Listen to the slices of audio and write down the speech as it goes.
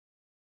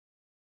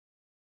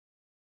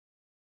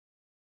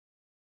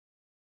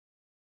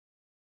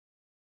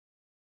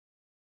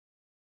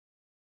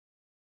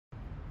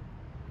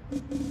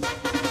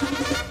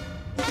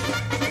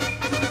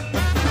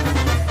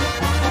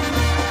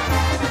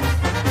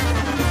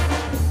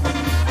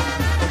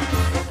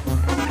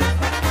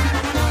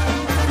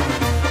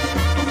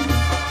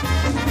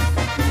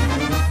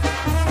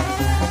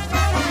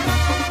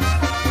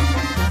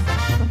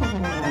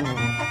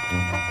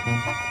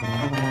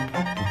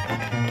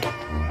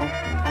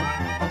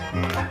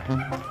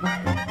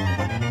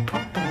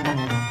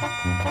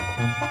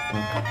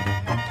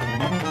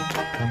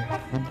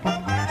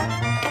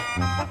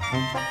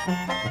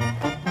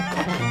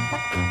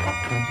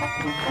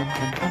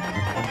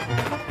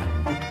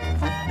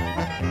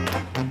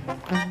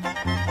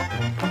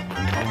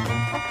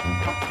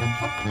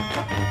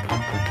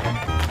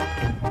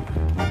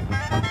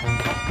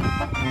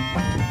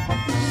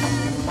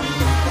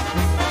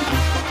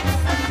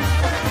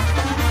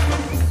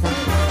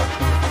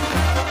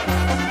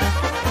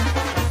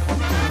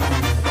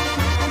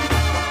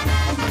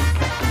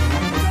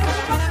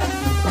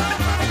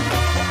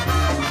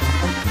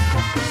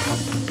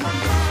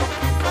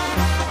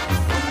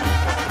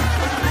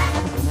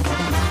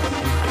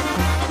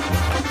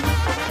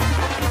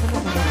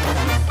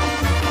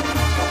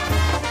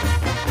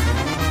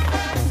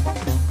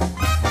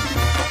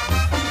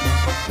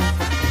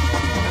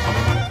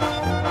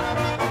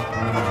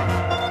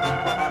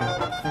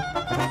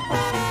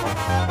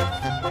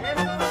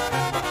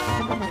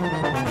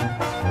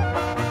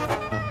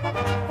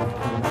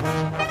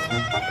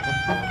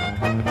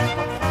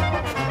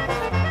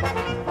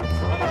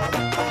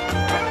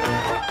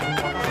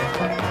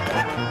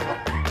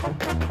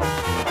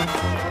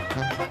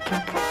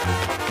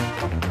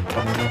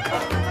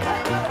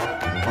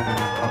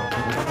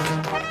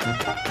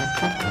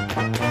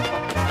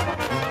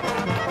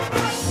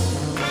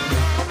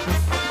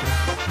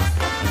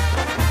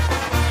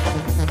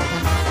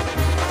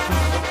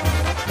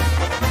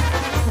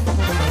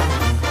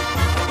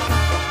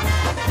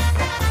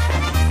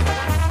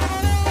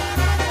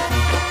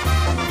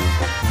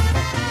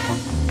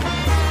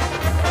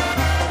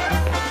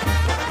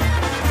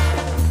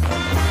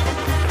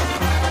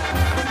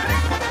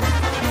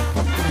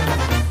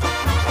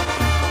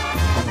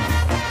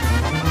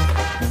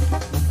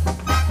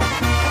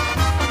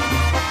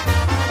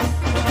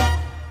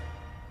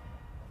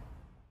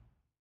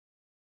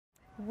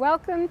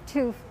Welcome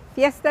to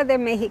Fiesta de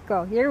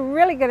Mexico. You're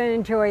really going to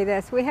enjoy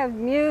this. We have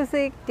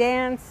music,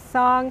 dance,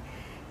 song,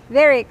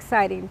 very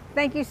exciting.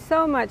 Thank you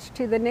so much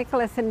to the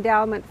Nicholas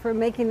Endowment for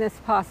making this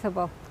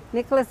possible.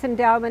 Nicholas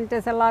Endowment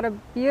does a lot of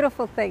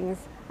beautiful things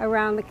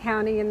around the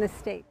county and the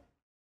state.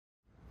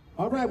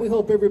 All right, we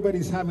hope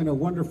everybody's having a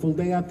wonderful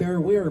day out there.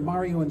 We are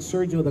Mario and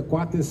Sergio, the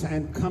Cuates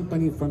and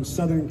Company from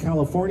Southern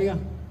California.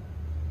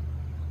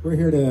 We're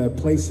here to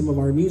play some of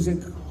our music.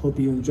 Hope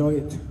you enjoy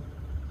it.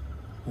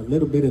 A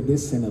little bit of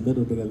this and a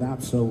little bit of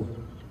that. So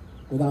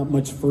without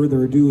much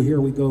further ado,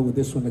 here we go with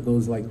this one that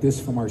goes like this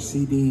from our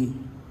CD.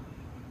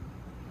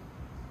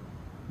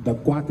 The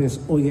Cuates,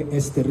 Oye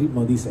Este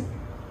Ritmo, dice.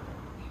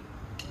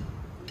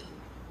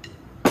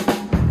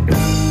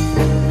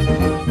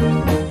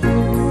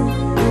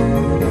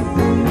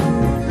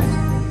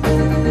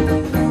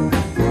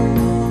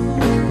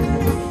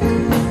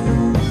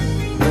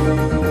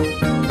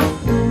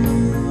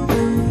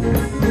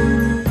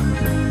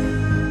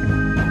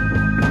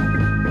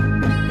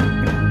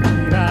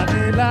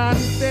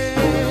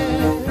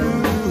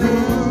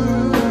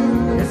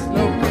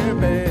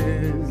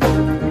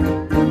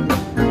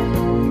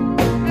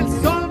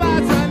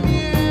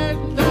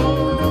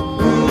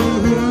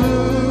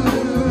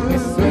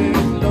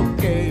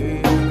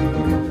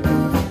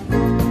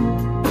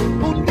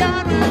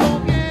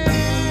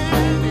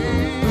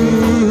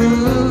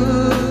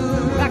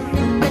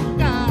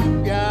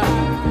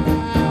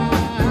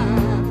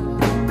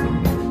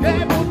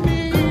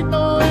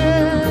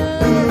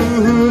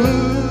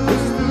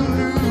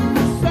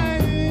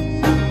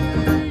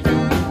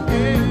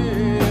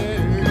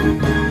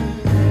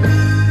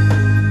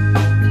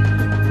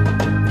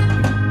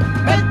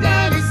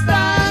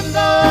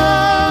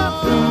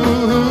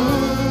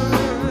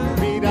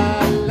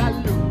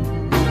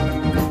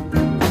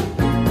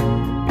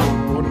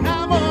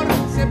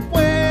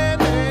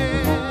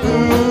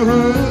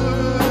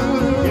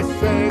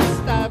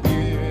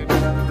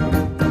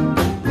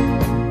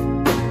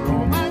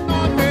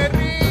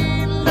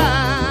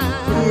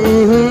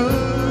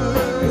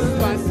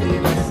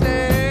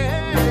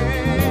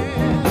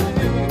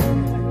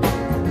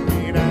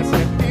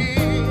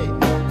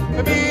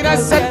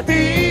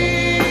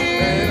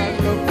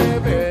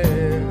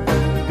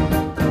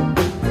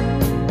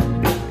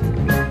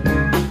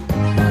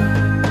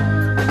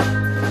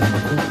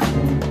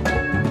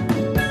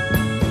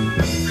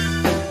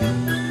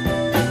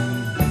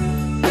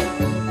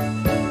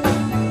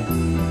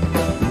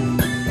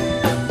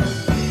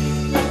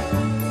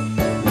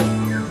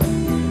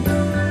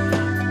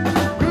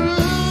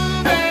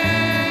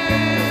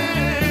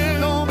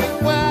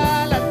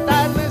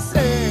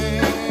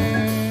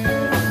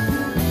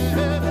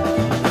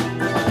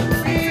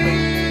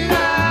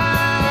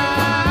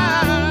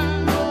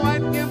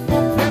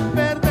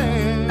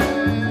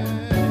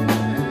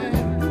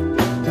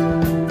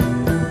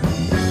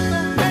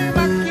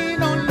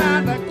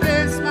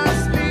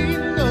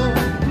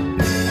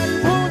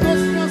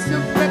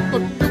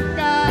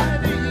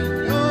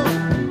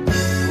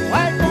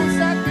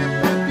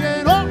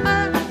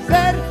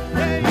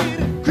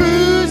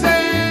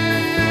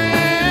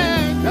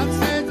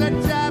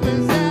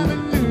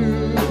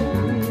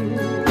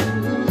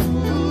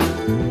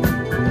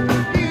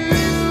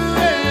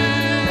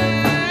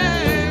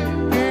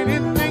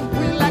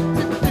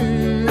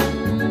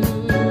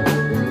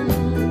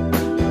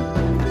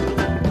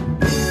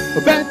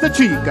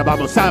 amiga,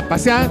 vamos a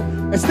pasear.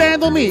 Este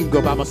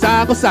domingo vamos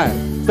a gozar.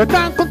 Estoy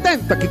tan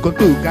contento aquí con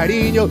tu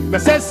cariño. Me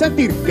haces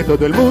sentir que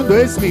todo el mundo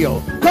es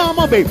mío.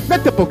 Como ven, no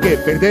te puedo que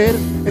perder.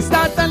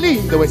 Está tan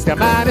lindo este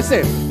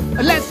amanecer.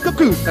 Let's go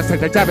cruise hasta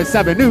la Chávez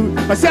Avenue.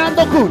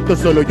 Paseando juntos,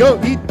 solo yo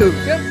y tú.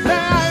 Siempre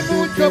hay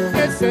mucho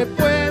que se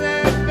puede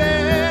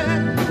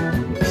ver,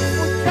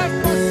 muchas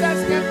cosas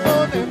que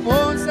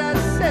podemos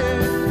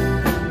hacer.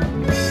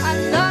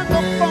 Andando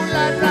con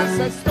la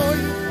raza estoy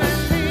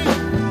feliz.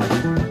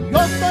 Yo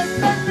estoy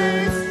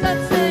feliz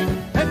así,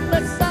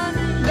 empezando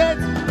y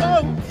let's go.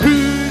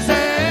 Cruising.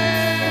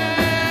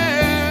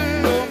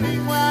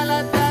 Domingo al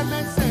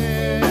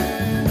atardecer.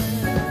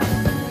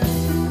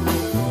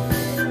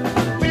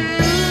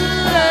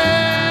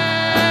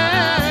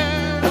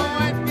 No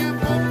hay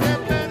tiempo que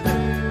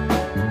perder.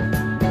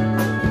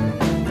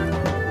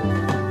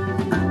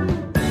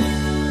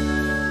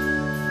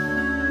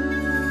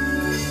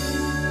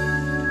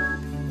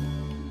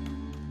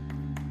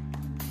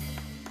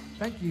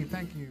 Thank you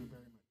very much.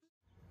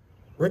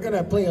 We're going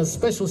to play a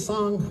special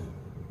song.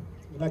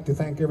 We'd like to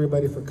thank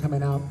everybody for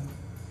coming out.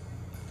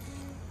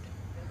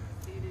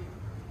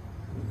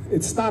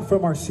 It's not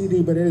from our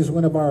CD, but it is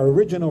one of our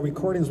original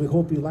recordings. We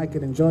hope you like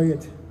it, enjoy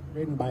it.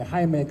 Written by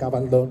Jaime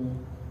Cabaldon.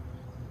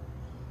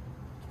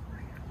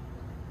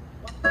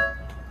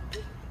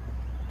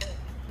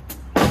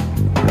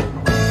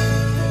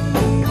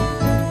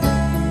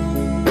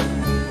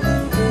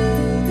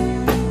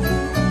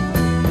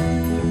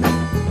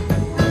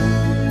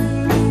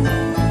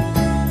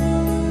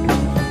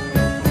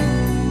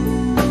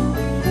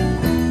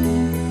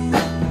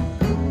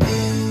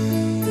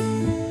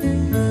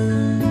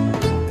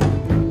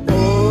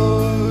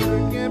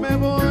 Porque me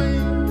voy,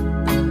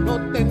 no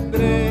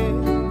tendré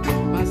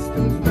más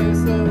tus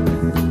besos.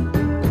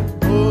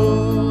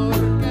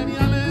 Porque me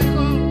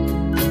alejo,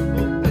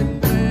 no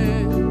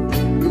tendré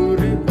tu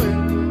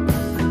recuerdo.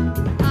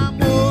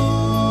 Amor,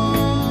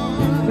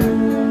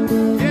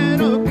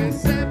 quiero que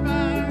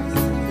sepas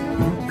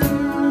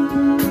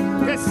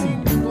que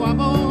sin tu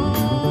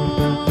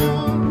amor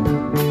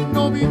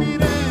no viviré.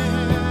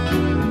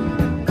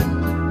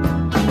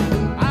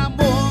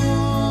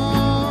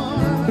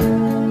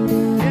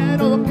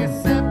 Quiero que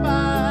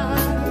sepas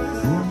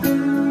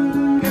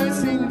que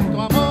sin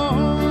tu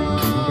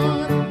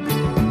amor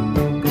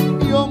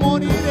yo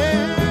moriré.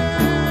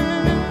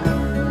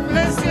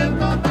 Me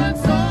siento tan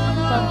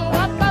solo,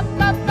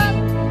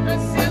 me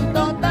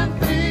siento tan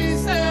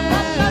triste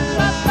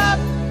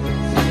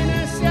sin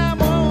ese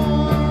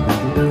amor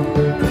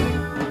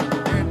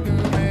que tú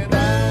me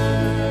das.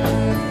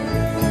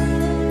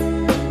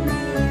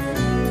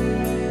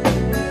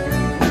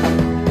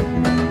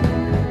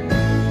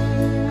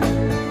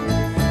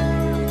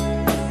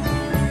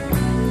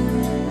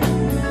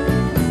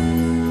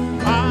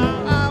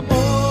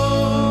 Amor,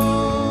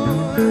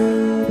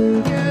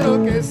 quiero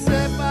que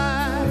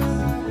sepas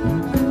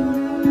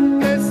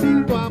que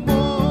sin tu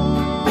amor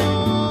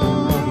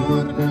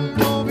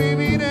no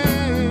viviré.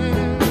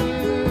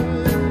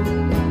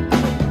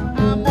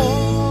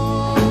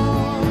 Amor,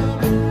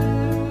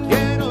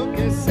 quiero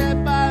que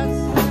sepas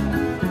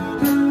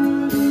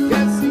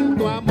que sin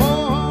tu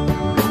amor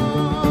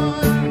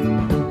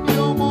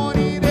yo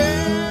moriré.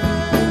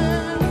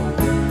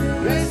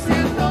 Me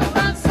siento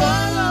tan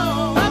solo,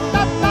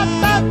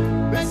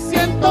 me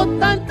siento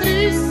tan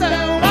triste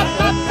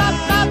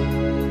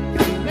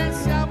sin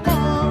ese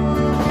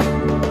amor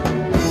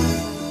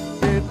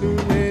que tú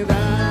me das.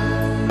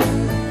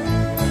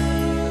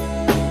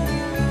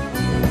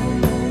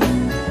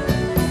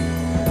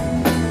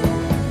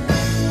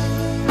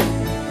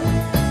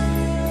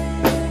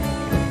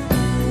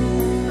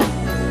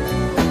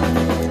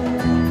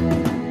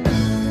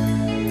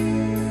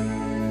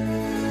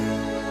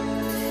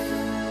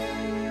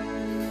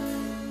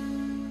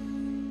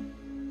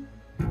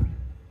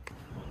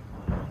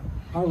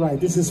 All right,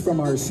 this is from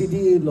our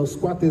CD, Los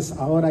Cuates,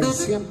 Ahora y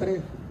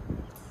Siempre.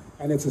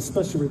 And it's a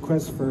special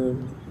request for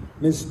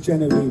Miss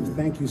Genevieve.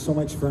 Thank you so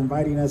much for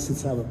inviting us.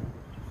 It's a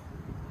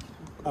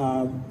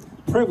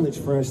privilege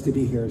for us to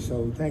be here,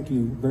 so thank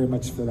you very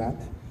much for that.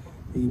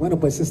 Y bueno,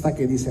 pues esta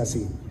que dice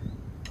así.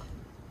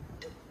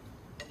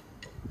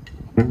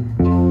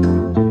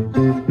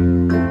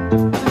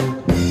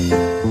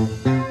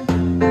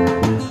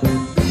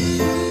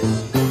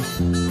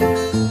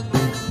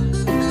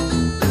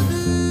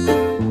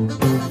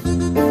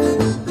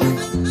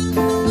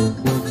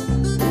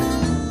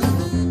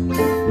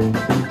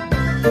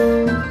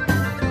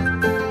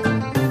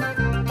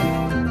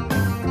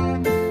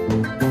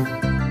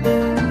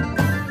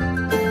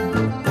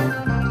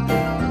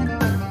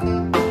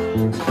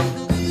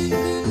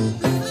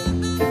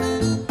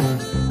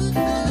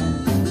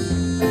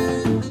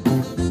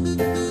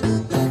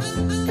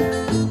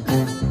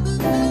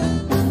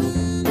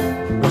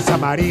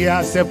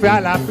 María se fue a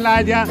la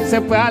playa,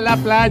 se fue a la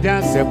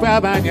playa, se fue a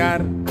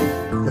bañar.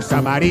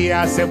 Rosa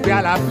María se fue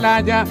a la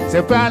playa,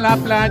 se fue a la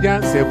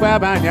playa, se fue a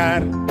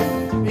bañar.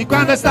 Y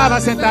cuando estaba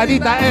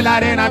sentadita en la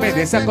arena me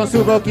decía con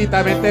su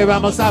boquita, vente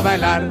vamos a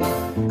bailar.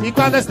 Y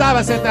cuando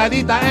estaba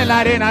sentadita en la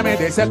arena me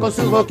decía con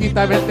su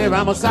boquita, vente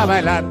vamos a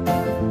bailar.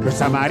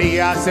 Rosa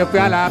María se fue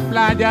a la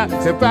playa,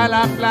 se fue a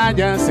la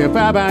playa, se fue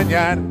a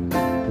bañar.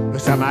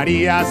 Rosa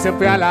María se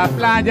fue a la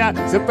playa,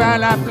 se fue a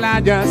la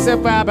playa, se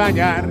fue a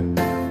bañar.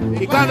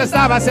 Y cuando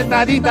estaba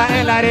sentadita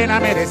en la arena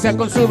me decía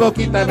con su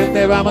boquita,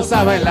 vente vamos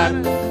a bailar.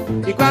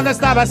 Y cuando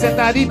estaba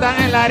sentadita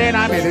en la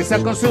arena me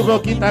decía con su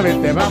boquita,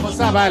 vente vamos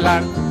a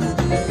bailar.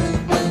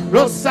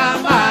 Rosa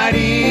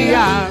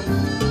María,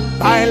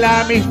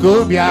 baila mi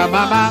cumbia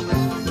mamá.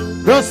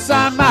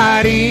 Rosa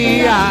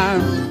María,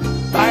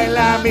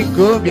 baila mi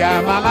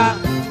cumbia mamá.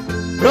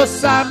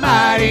 Rosa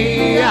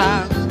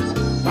María,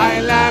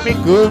 baila mi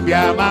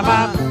cumbia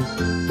mamá.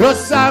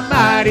 Rosa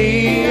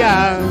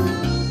María,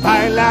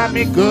 baila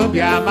mi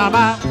cumbia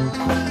mamá.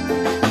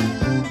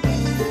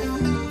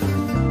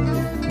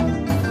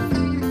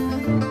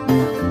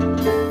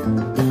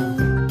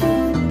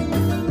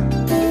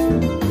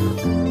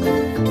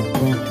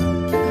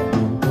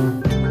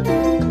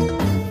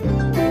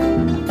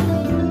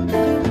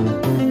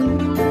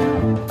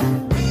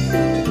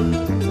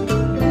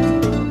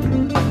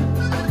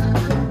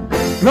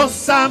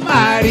 Rosa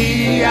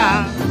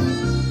María,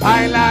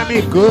 baila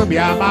mi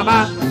cumbia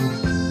mamá.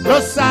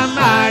 Rosa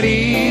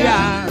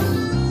María,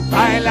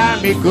 baila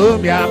mi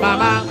cumbia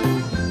mamá.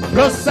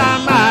 Rosa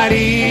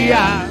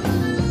María,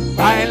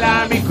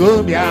 baila mi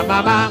cumbia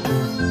mamá.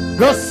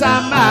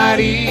 Rosa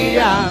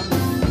María,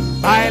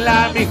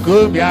 baila mi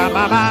cumbia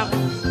mamá.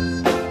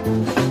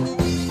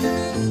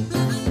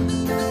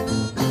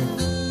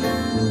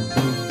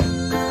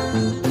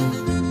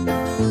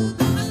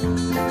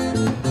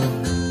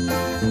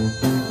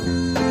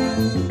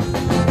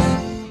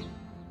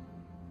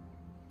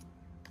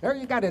 There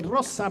you got it,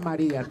 Rosa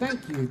Maria.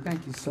 Thank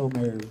you so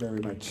very,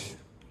 very much.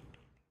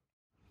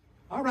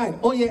 All right,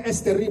 Oye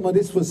Este Ritmo.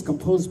 This was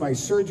composed by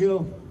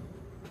Sergio.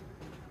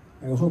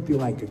 I hope you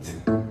like it.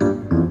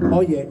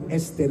 Oye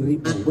Este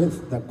Ritmo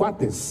with the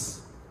Cuates.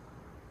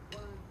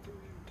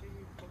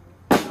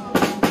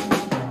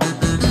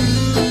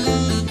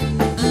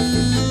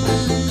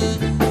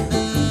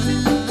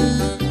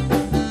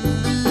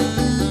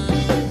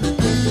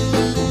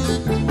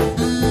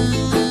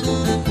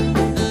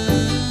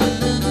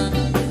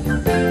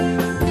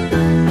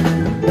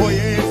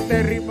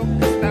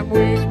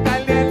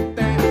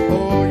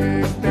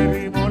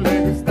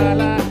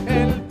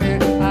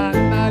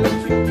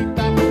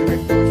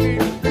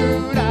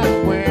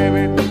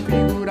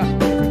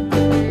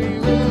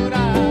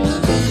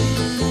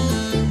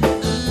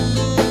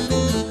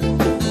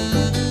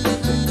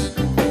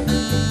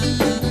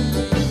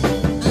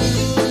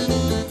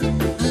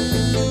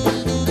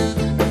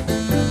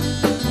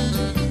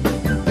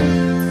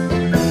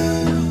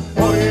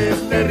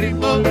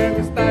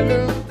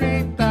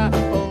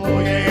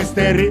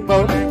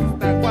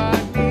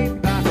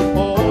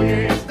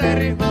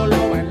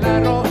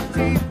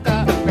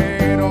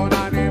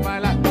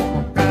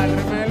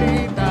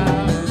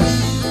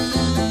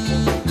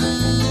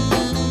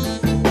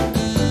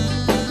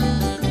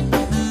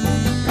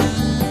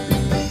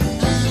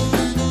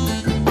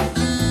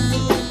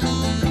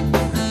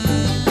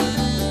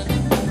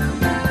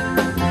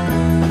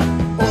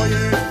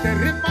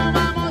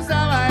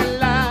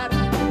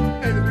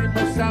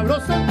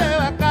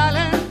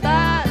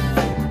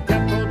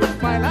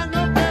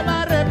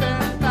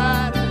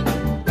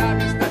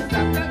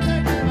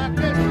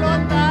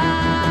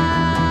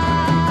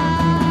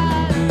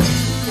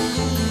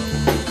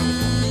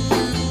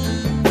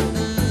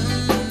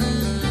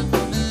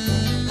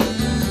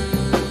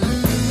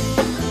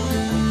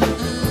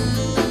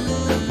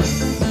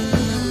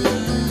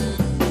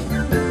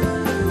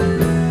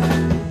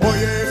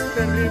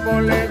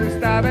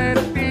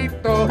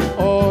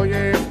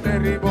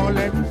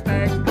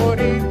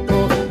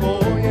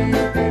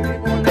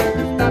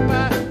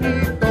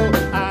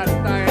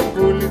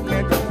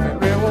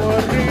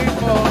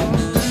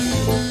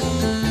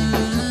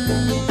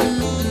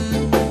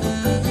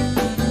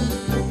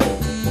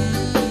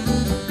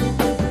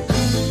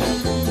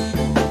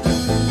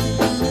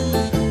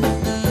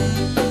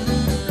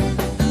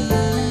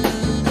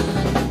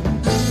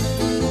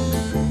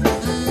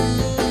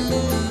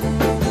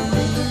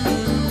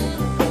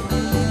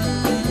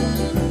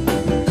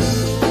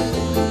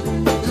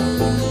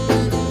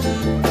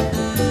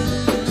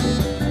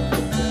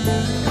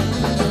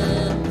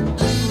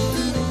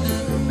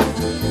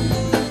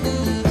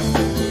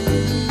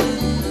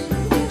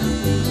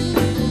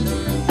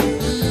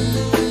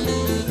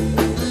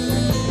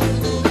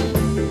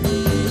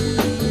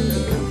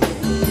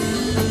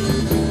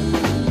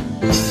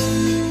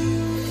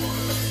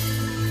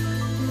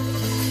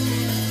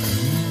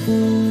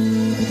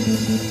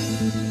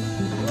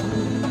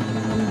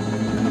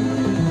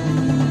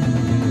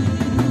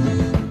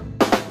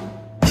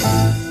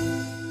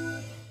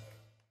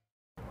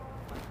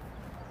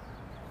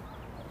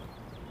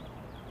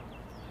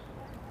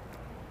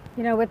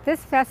 You know, with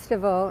this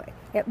festival,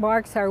 it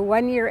marks our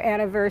 1-year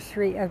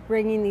anniversary of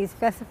bringing these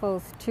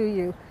festivals to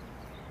you.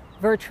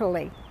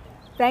 virtually.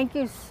 Thank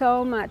you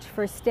so much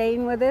for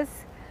staying with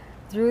us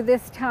through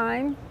this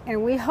time,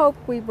 and we hope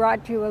we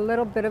brought you a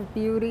little bit of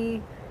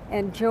beauty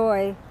and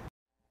joy.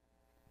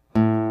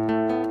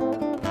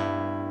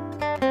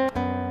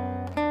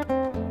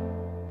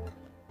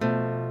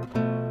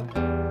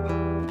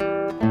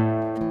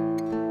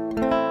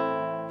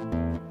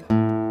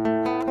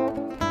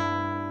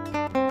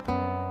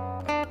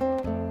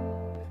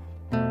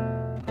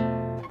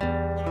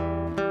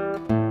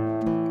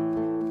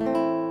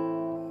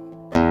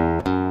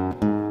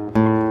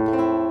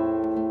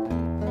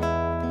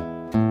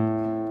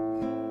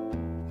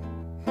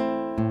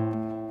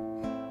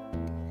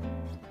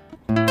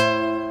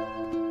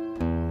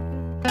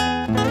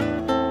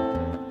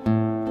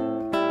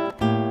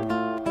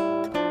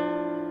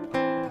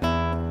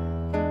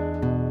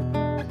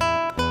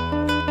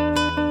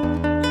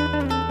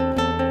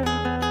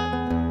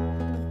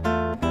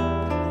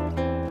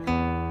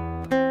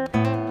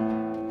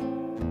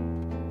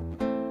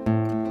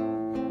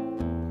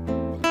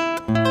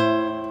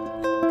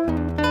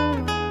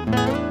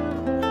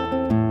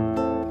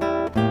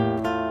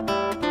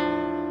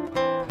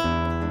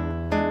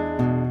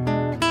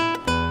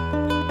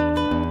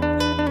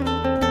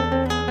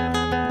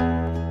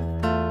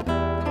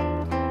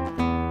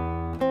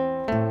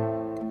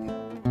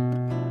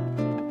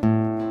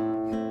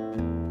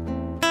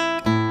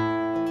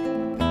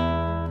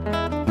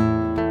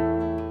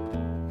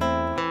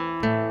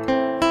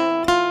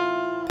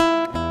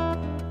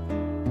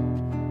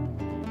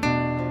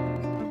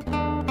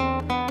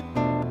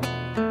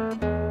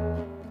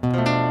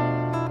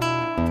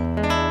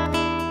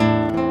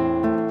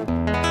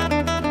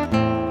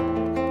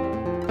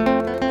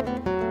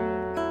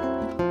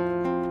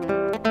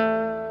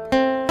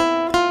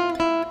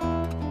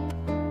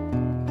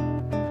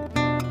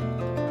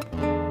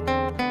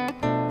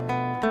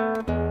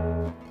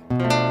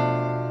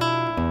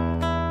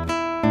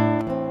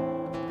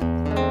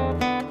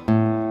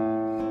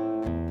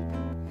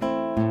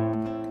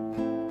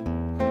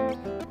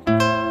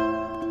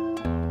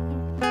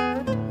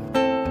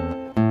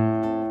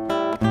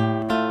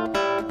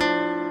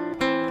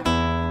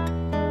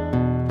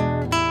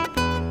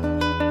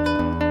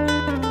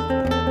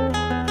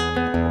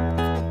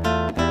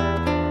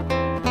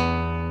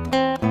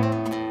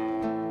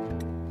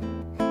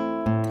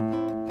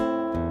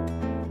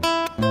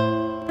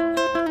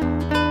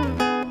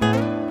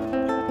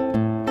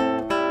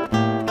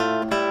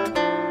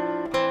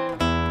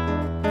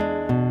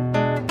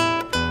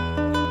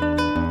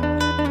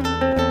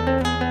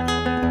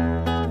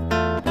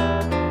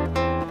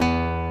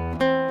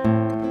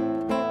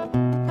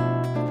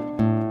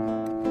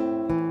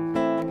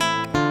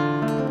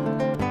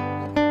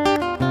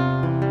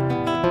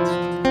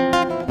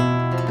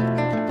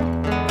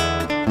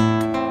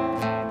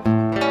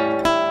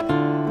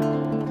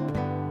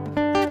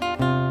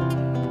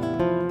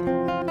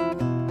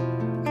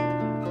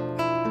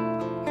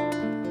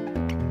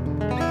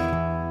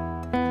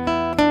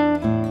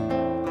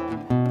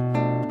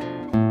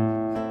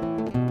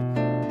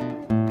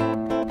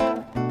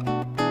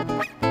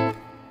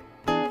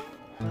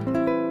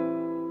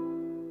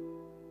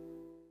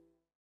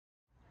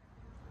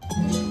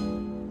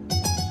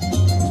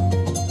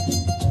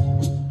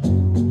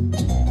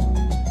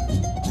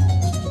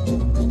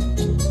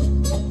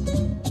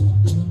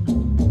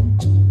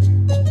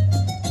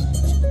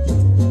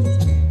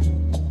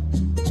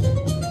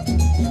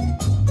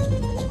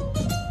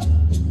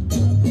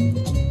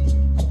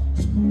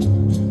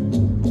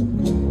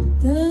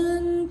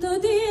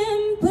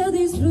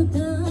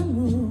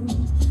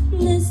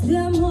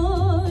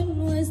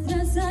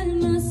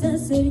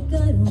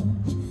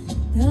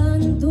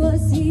 Tanto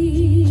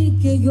así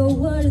que yo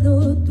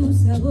guardo tu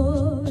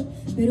sabor,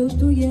 pero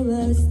tú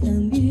llevas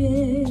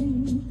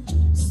también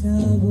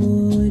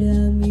sabor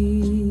a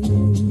mí.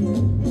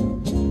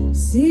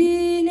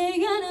 Si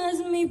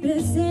negaras mi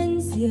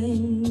presencia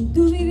en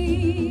tu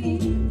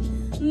vivir,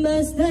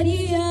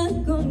 bastaría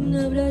con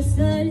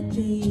abrazarte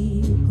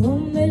y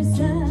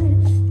conversar.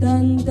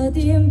 Tanto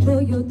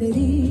tiempo yo te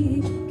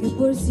di que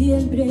por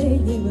siempre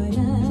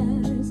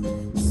llevarás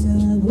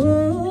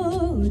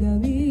sabor a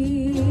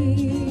mí.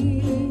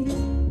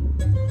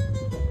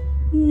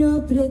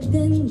 No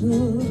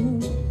pretendo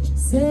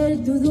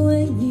ser tu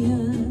dueña,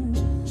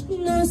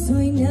 no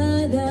soy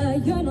nada,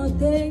 yo no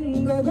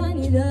tengo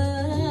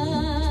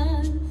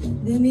vanidad.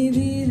 De mi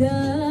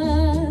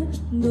vida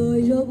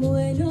doy lo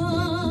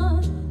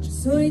bueno,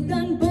 soy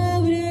tan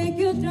pobre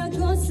que otra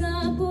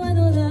cosa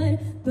puedo dar.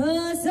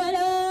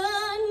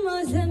 Pasarán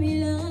más de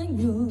 1000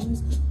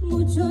 años,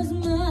 muchos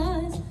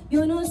más,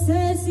 yo no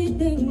sé si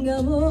tenga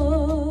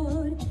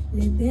amor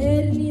la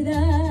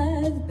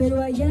eternidad,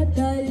 pero allá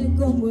tal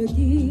como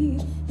aquí,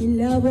 en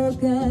la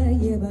boca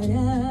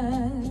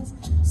llevarás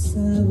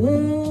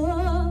sabor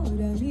a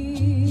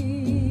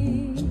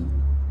mí.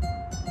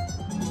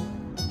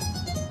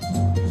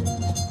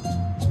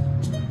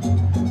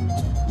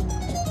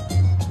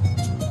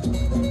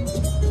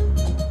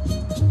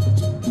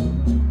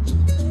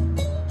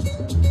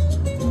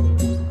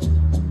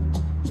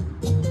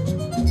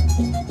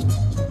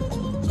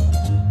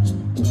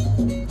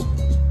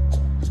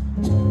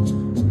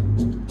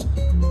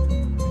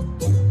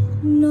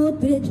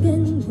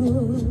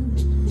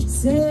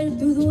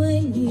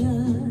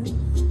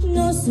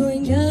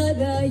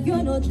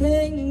 no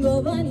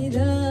tengo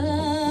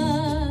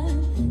vanidad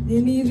de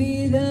mi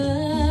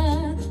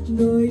vida,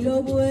 doy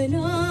lo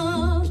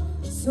bueno,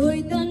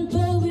 soy tan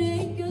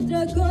pobre que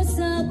otra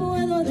cosa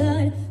puedo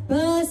dar.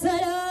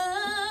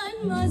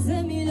 Pasarán más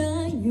de 1000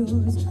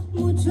 años,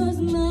 muchos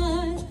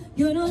más,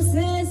 yo no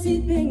sé si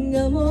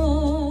tenga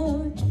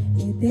amor,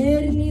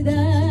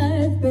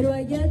 eternidad, pero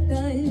allá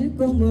tal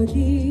como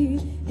aquí,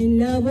 en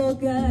la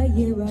boca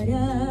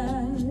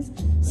llevarás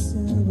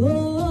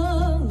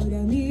sabor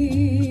a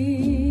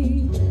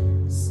mí,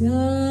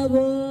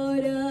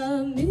 sabor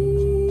a mí.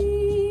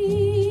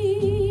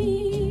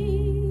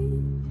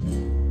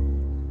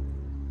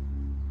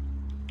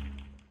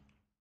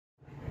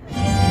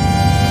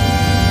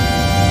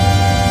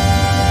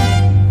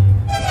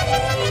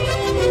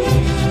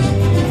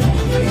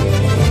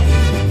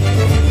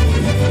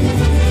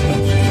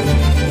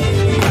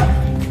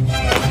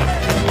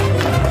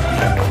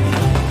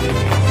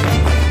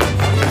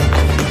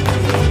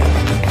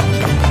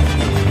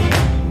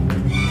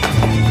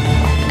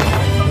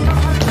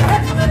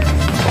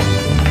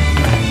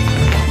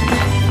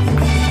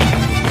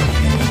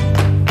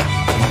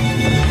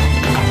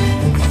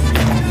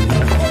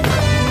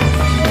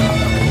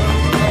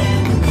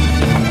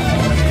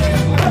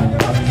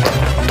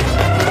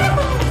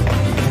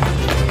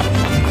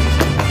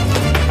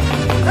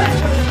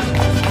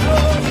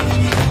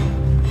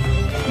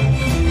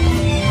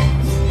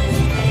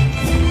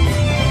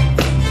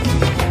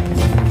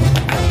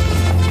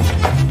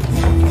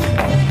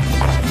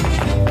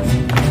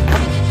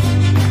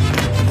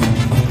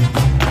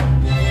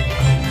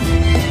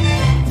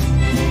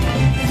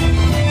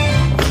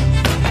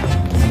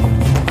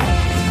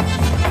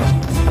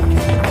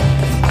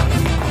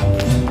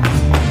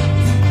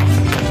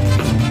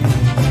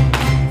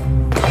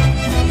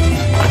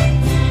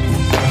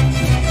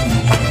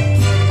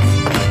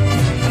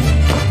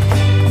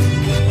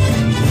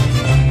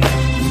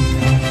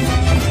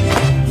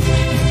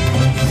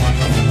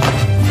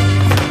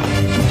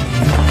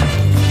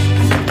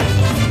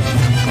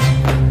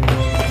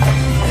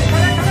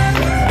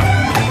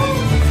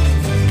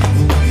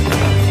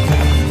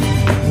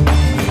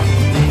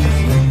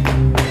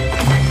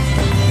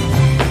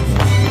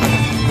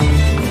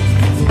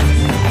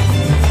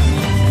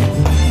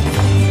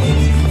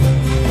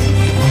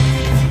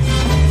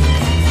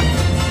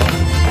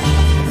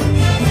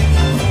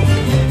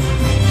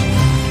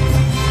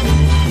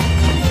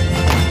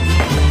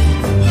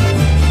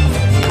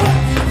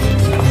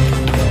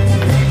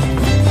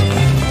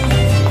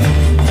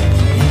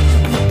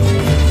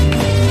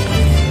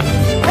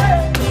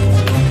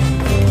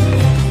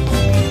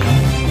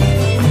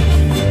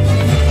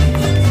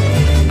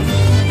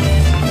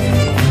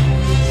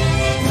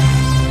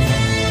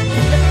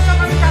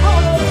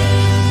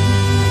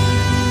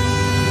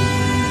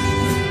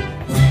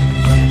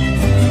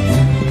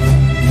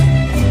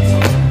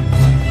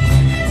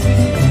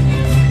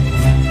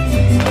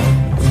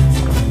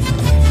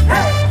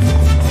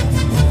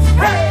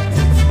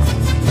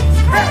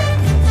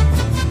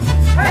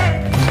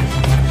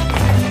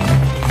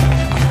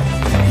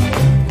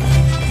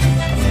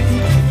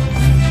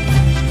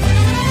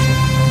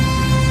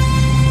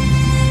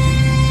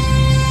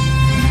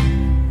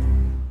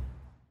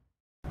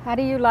 How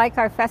do you like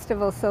our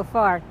festival so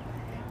far?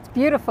 It's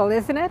beautiful,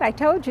 isn't it? I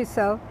told you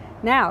so.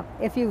 Now,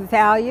 if you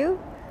value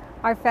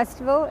our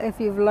festival, if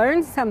you've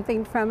learned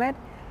something from it,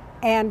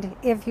 and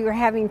if you're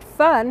having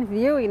fun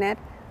viewing it,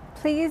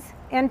 please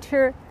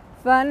enter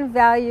fun,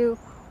 value,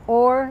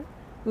 or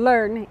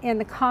learn in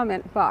the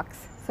comment box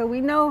so we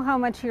know how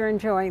much you're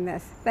enjoying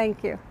this.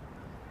 Thank you.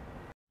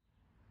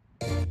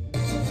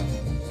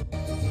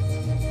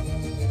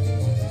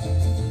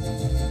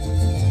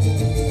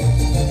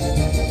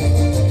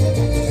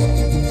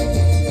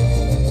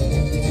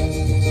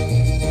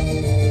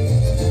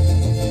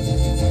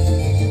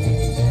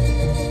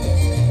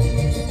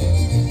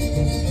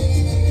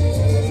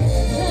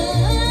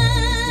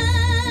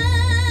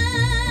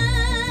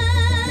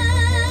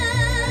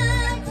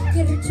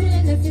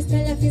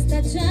 La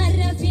fiesta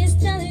charra,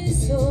 fiesta del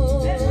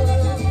sol.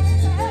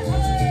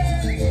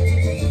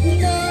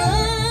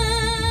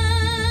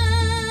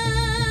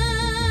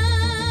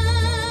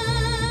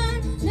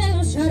 No,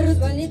 los charros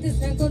valientes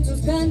están con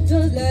sus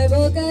cantos la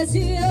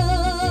evocación.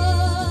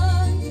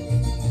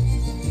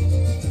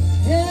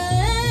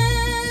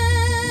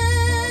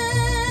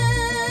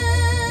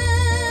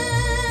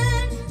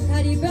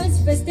 Jaripes,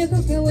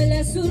 festejo que huele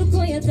a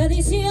surco y a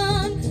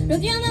tradición,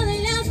 rodeado de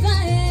la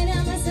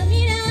faena, más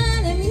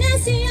admirada de mi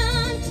nación.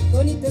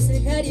 Bonito es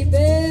el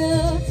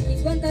jaripeo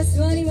y cuánta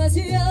su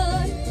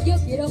animación. Yo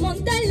quiero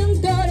montarle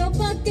un toro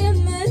pa' que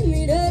me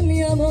mire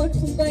mi amor.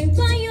 Un payo,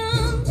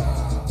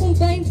 un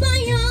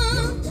payo.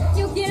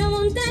 Yo quiero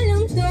montarle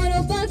un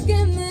toro pa'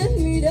 que me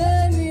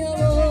mire mi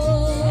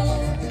amor.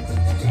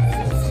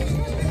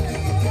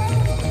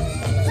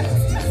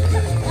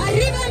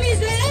 ¡Arriba mis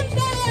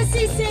relámpagos,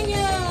 sí señor!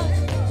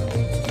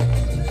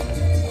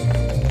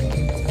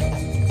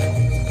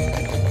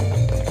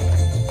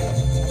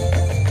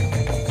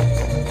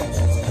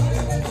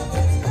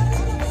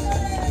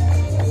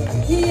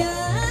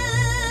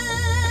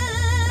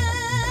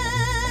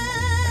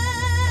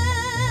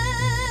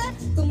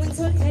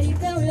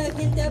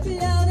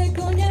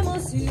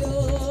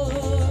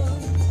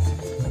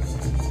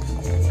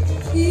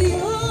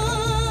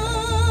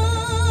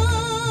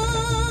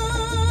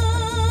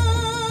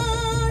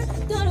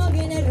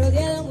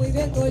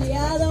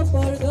 bautizado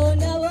por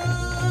Don Abón.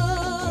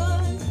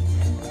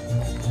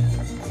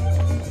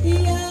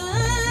 Y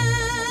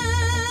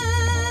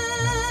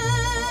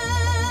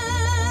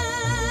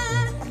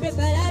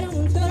prepararon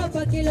un toro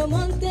para que lo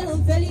monte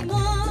Don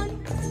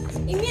Felimón.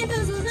 Y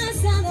mientras sus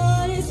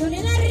danzadores son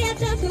en la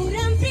riata fue un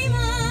gran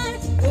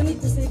primor.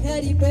 Bonito es el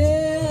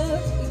jaripeo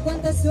y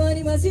cuánta su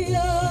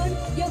animación.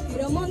 Yo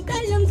quiero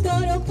montarle un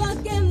toro pa'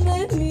 que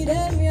me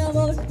mire mi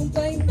amor. Un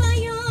pain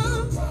payo,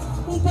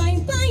 un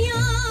pain payo.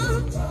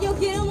 Yo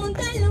quiero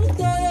montarle un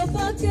toro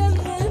pa' que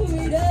me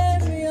mire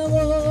mi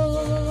amor.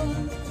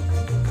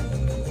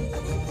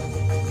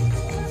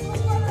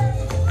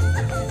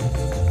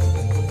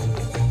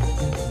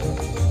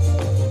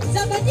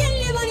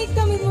 Zapatearle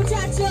bonito, mis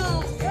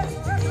muchachos.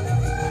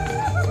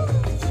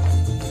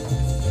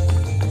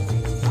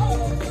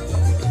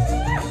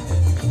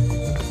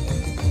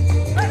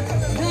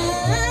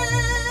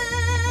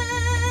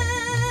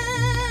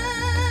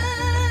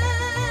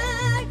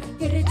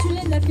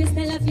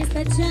 La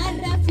fiesta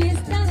charra,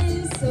 fiesta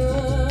del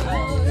sol.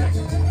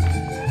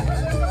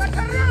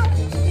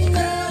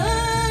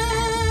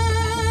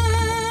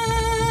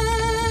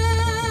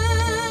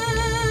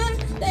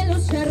 De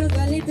los charros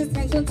valientes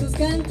traen con sus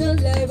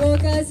cantos la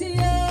evocación.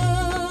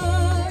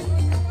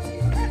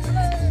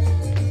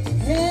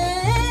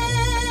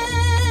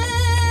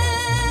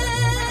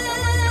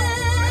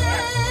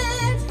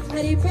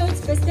 Maripox,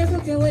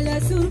 festejo que huele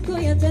a surco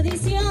y a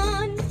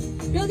tradición.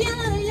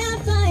 Rodeada de la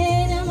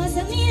faena más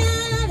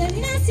admirada de mi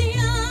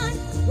nación.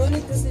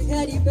 Bonito es el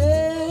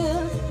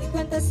jaripeo y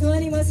cuánta su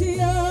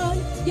animación.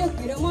 Yo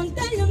quiero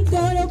montarle un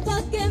toro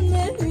pa' que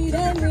me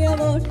mire mi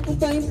amor. Un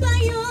pain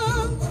payo,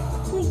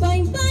 un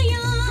pain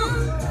payo.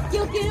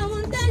 Yo quiero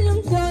montarle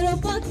un toro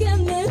pa' que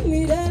me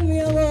mire mi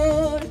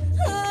amor.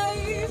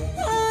 Ay,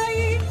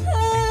 ay,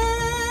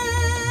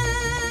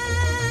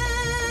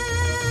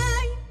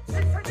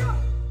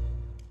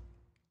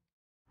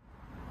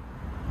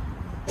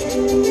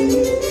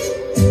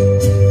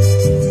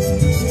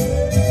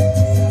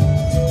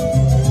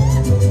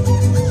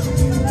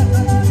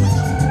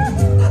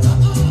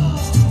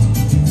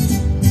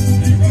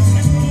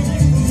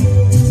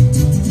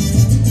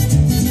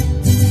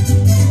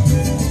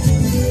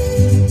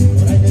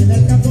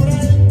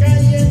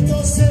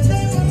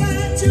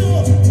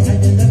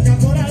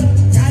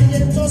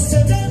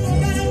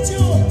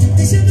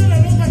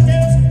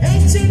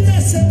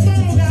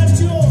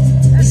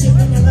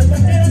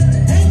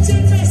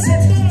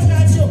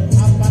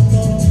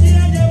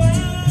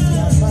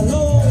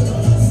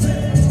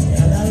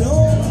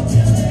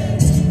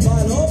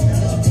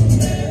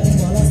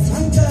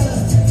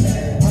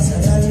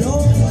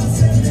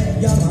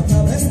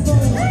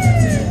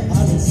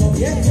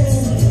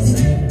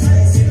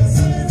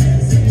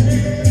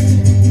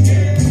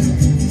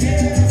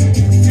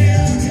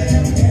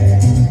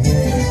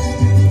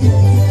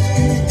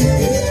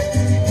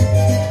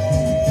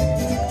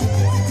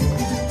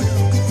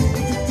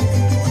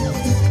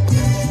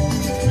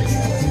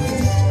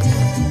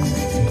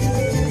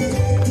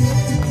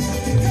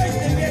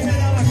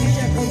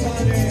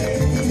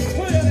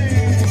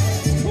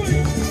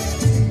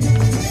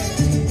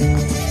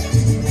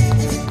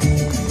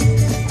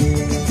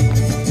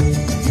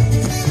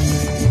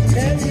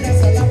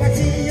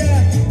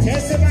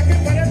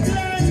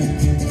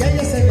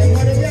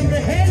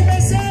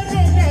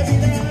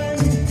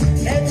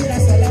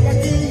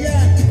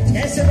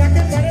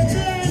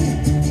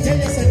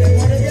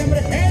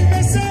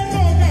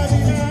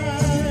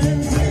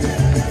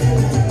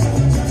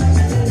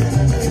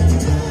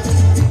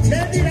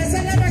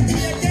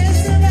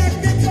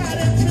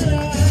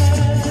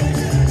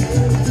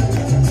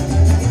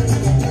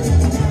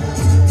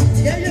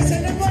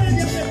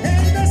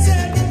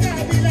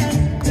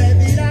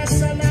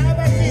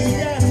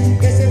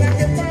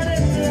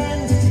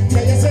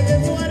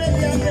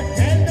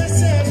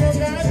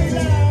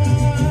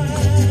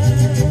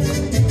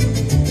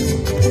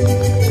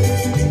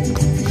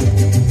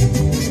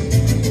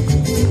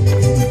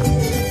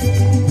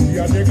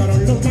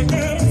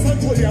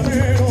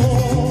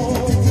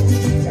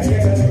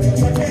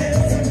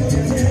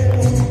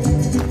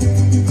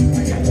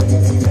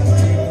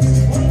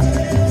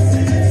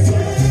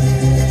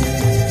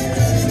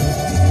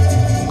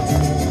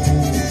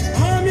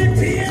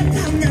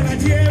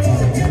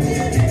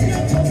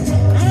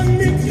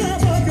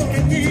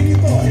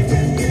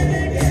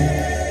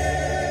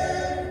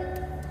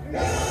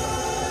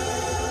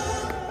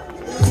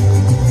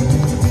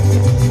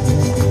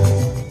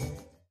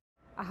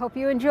 hope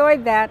you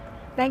enjoyed that.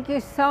 Thank you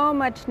so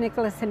much,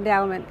 Nicholas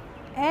Endowment,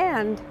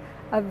 and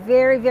a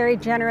very, very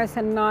generous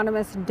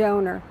anonymous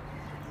donor.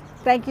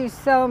 Thank you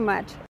so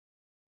much.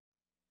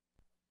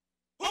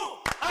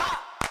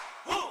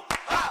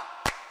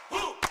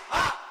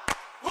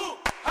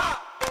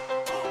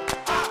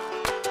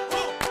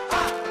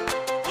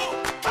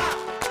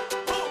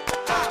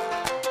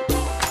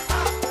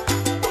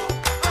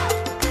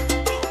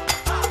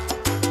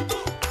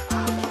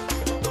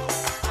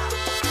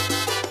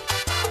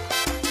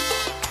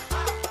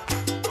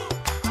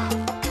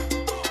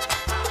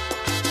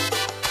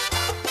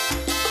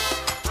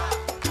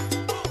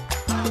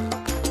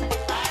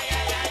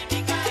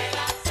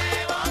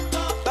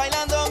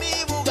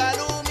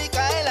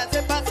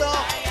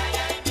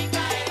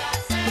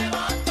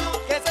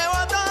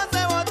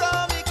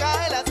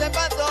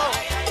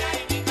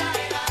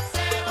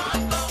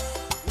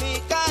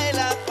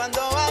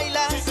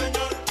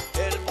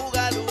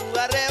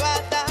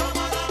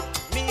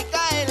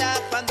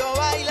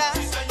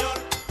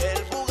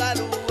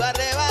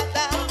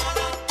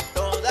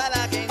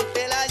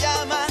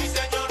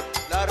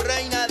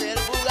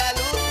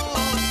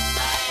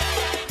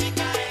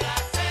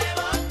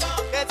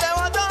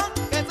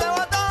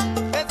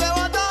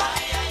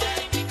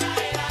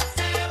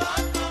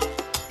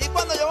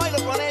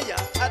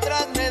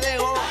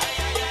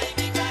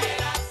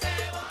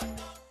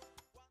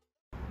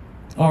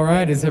 All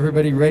right, is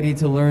everybody ready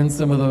to learn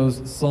some of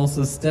those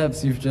salsa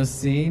steps you've just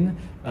seen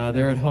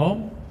there at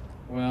home?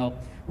 Well,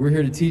 we're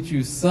here to teach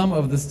you some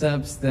of the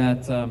steps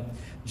that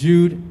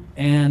Jude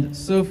and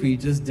Sophie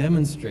just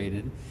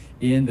demonstrated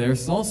in their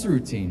salsa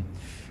routine.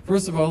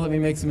 First of all, let me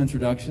make some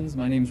introductions.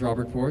 My name's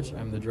Robert Porch.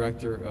 I'm the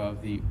director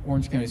of the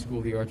Orange County School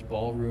of the Arts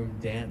Ballroom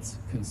Dance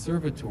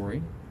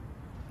Conservatory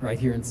right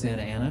here in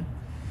Santa Ana.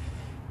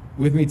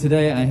 With me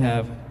today, I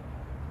have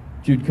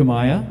Jude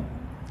Kamaya,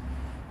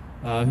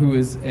 who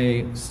is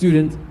a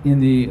student in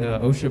the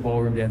OCSA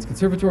Ballroom Dance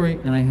Conservatory,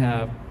 and I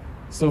have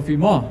Sophie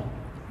Ma,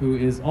 who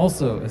is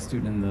also a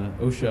student in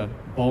the OCSA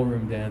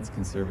Ballroom Dance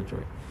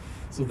Conservatory.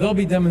 So they'll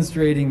be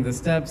demonstrating the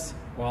steps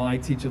while I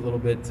teach a little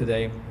bit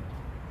today.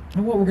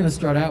 And what we're going to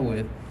start out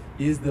with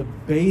is the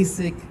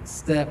basic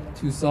step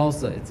to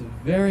salsa. It's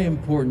very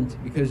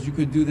important because you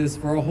could do this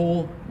for a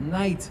whole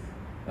night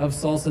of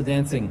salsa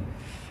dancing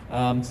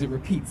because it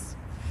repeats.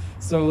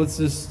 So let's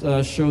just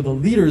show the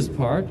leaders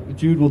part.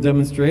 Jude will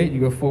demonstrate.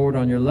 You go forward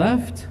on your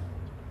left,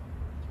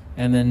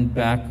 and then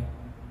back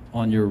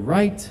on your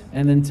right,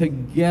 and then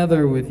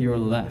together with your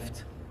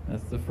left.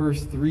 That's the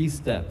first 3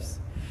 steps.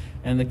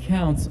 And the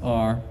counts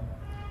are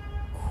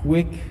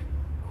quick,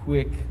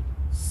 quick,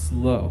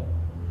 slow.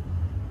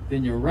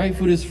 Then your right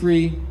foot is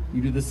free.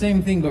 You do the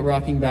same thing, but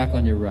rocking back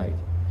on your right.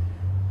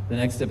 The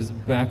next step is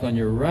back on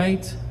your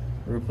right.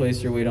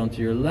 Replace your weight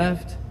onto your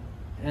left,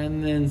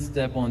 and then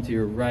step onto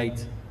your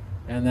right.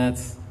 And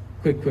that's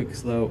quick, quick,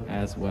 slow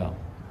as well.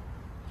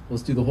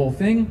 Let's do the whole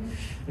thing.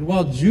 And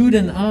while Jude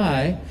and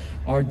I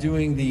are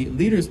doing the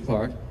leaders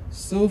part,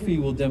 Sophie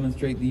will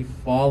demonstrate the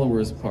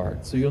followers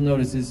part. So you'll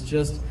notice it's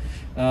just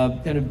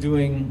kind of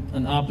doing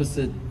an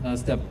opposite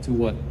step to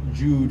what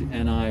Jude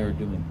and I are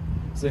doing.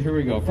 So here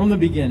we go. From the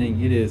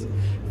beginning, it is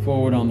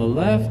forward on the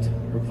left,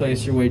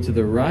 replace your weight to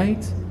the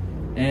right,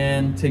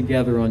 and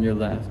together on your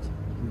left.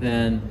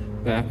 Then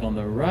back on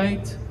the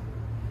right,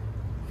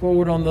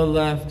 forward on the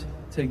left,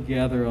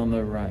 together on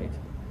the right.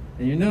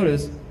 And you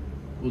notice,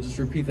 we'll just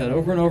repeat that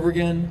over and over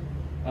again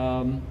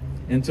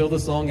until the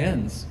song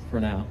ends for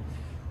now.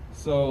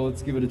 So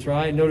let's give it a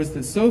try. Notice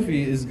that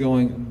Sophie is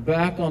going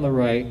back on the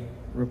right,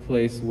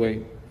 replace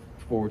weight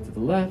forward to the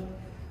left,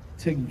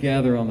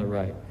 together on the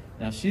right.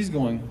 Now she's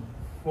going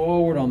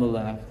forward on the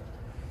left,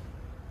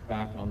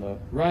 back on the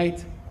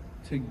right,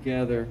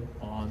 together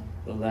on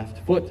the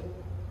left foot.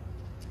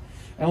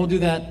 And we'll do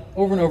that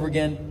over and over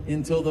again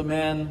until the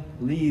man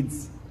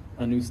leads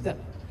a new step.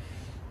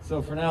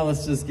 So for now,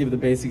 let's just give the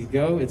basic a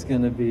go. It's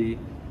going to be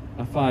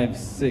a 5,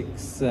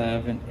 6,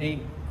 7, 8,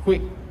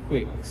 quick,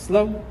 quick,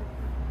 slow,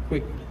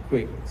 quick,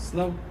 quick,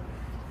 slow,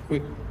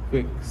 quick,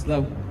 quick,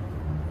 slow,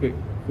 quick,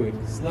 quick,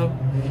 slow.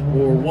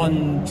 Or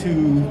 1,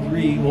 2,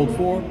 3, hold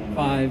 4,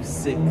 5,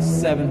 6,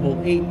 7,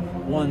 hold 8,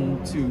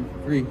 1, 2,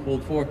 3,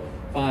 hold 4,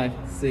 5,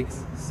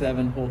 6,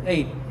 7, hold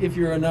 8, if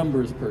you're a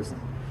numbers person.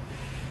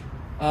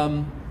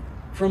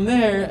 From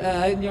there,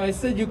 I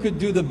said you could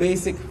do the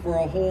basic for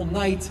a whole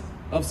night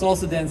of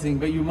salsa dancing,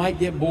 but you might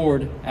get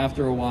bored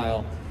after a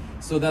while.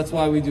 So that's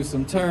why we do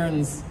some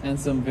turns and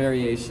some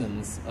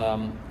variations,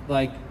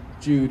 like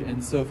Jude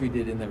and Sophie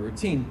did in their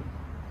routine.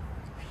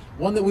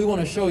 One that we want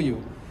to show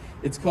you,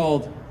 it's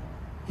called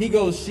he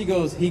goes, she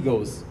goes, he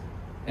goes.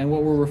 And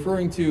what we're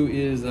referring to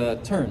is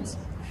turns.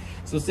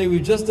 So say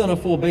we've just done a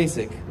full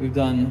basic. We've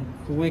done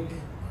quick,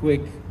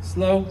 quick,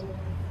 slow,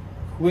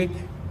 quick,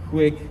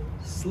 quick,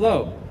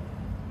 slow.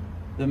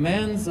 The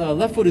man's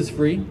left foot is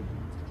free,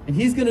 and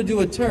he's going to do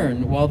a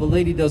turn while the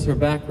lady does her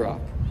back rock.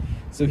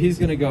 So he's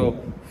going to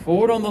go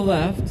forward on the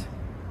left,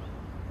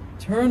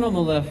 turn on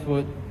the left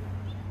foot,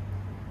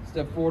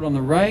 step forward on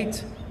the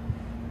right,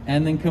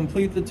 and then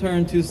complete the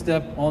turn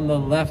 2-step on the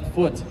left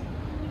foot.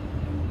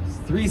 It's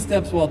 3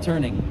 steps while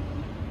turning.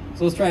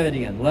 So let's try that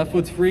again. Left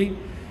foot's free.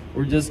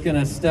 We're just going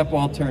to step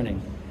while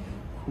turning.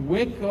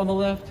 Quick on the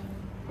left,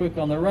 quick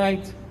on the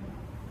right,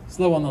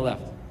 slow on the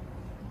left.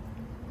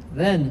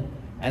 Then,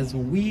 as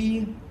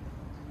we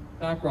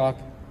back rock,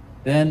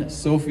 then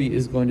Sophie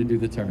is going to do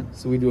the turn.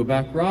 So we do a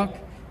back rock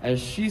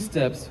as she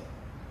steps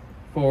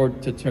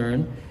forward to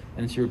turn,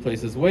 and she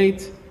replaces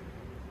weight,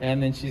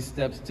 and then she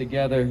steps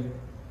together,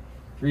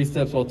 3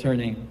 steps while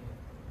turning,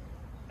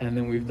 and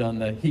then we've done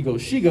the he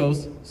goes, she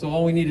goes. So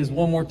all we need is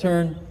one more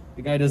turn.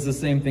 The guy does the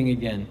same thing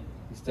again.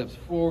 He steps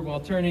forward while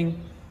turning,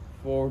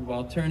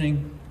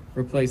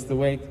 replace the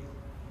weight,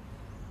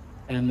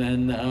 and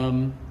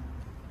then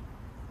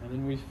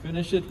we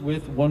finish it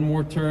with one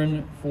more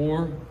turn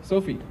for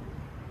Sophie.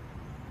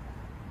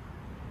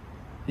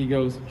 He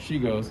goes, she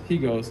goes, he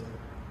goes,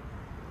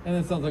 and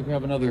it sounds like we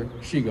have another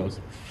she goes.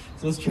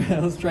 So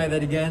let's try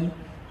that again.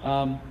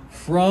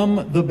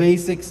 From the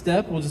basic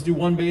step, we'll just do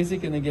one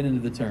basic and then get into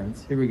the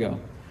turns. Here we go.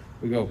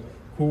 We go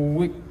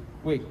quick,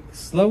 quick,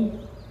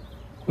 slow,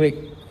 quick,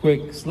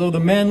 quick, slow. The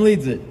man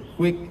leads it.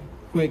 Quick,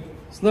 quick,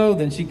 slow.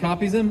 Then she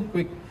copies him.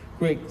 Quick,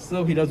 quick,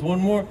 slow. He does one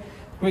more.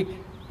 Quick,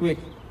 quick,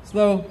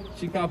 slow.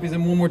 She copies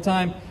him one more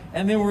time.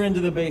 And then we're into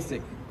the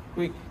basic.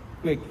 Quick,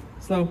 quick,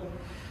 slow.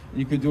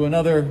 You could do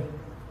another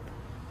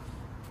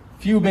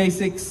few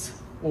basics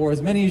or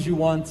as many as you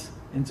want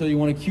until you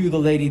want to cue the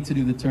lady to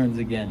do the turns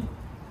again.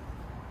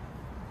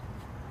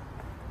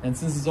 And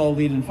since it's all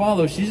lead and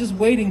follow, she's just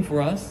waiting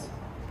for us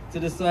to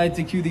decide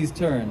to cue these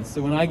turns.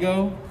 So when I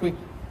go, quick,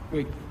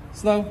 quick,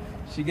 slow,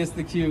 she gets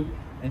the cue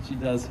and she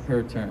does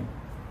her turn.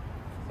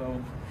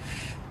 So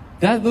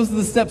those are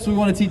the steps we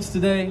want to teach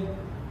today.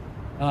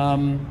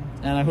 And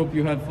I hope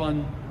you had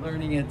fun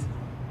learning it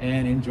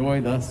and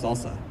enjoy the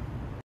salsa.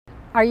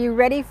 Are you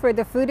ready for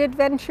the food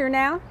adventure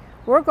now?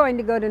 We're going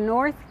to go to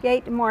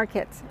Northgate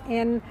Markets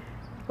in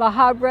La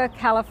Habra,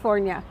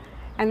 California.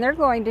 And they're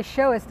going to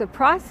show us the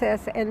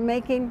process in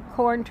making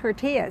corn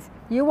tortillas.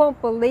 You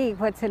won't believe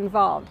what's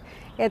involved.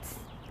 It's,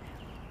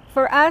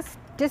 for us,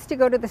 just to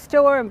go to the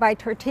store and buy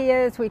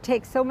tortillas, we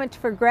take so much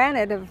for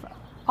granted of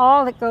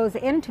all that goes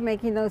into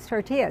making those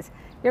tortillas.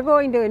 You're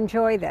going to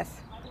enjoy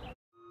this.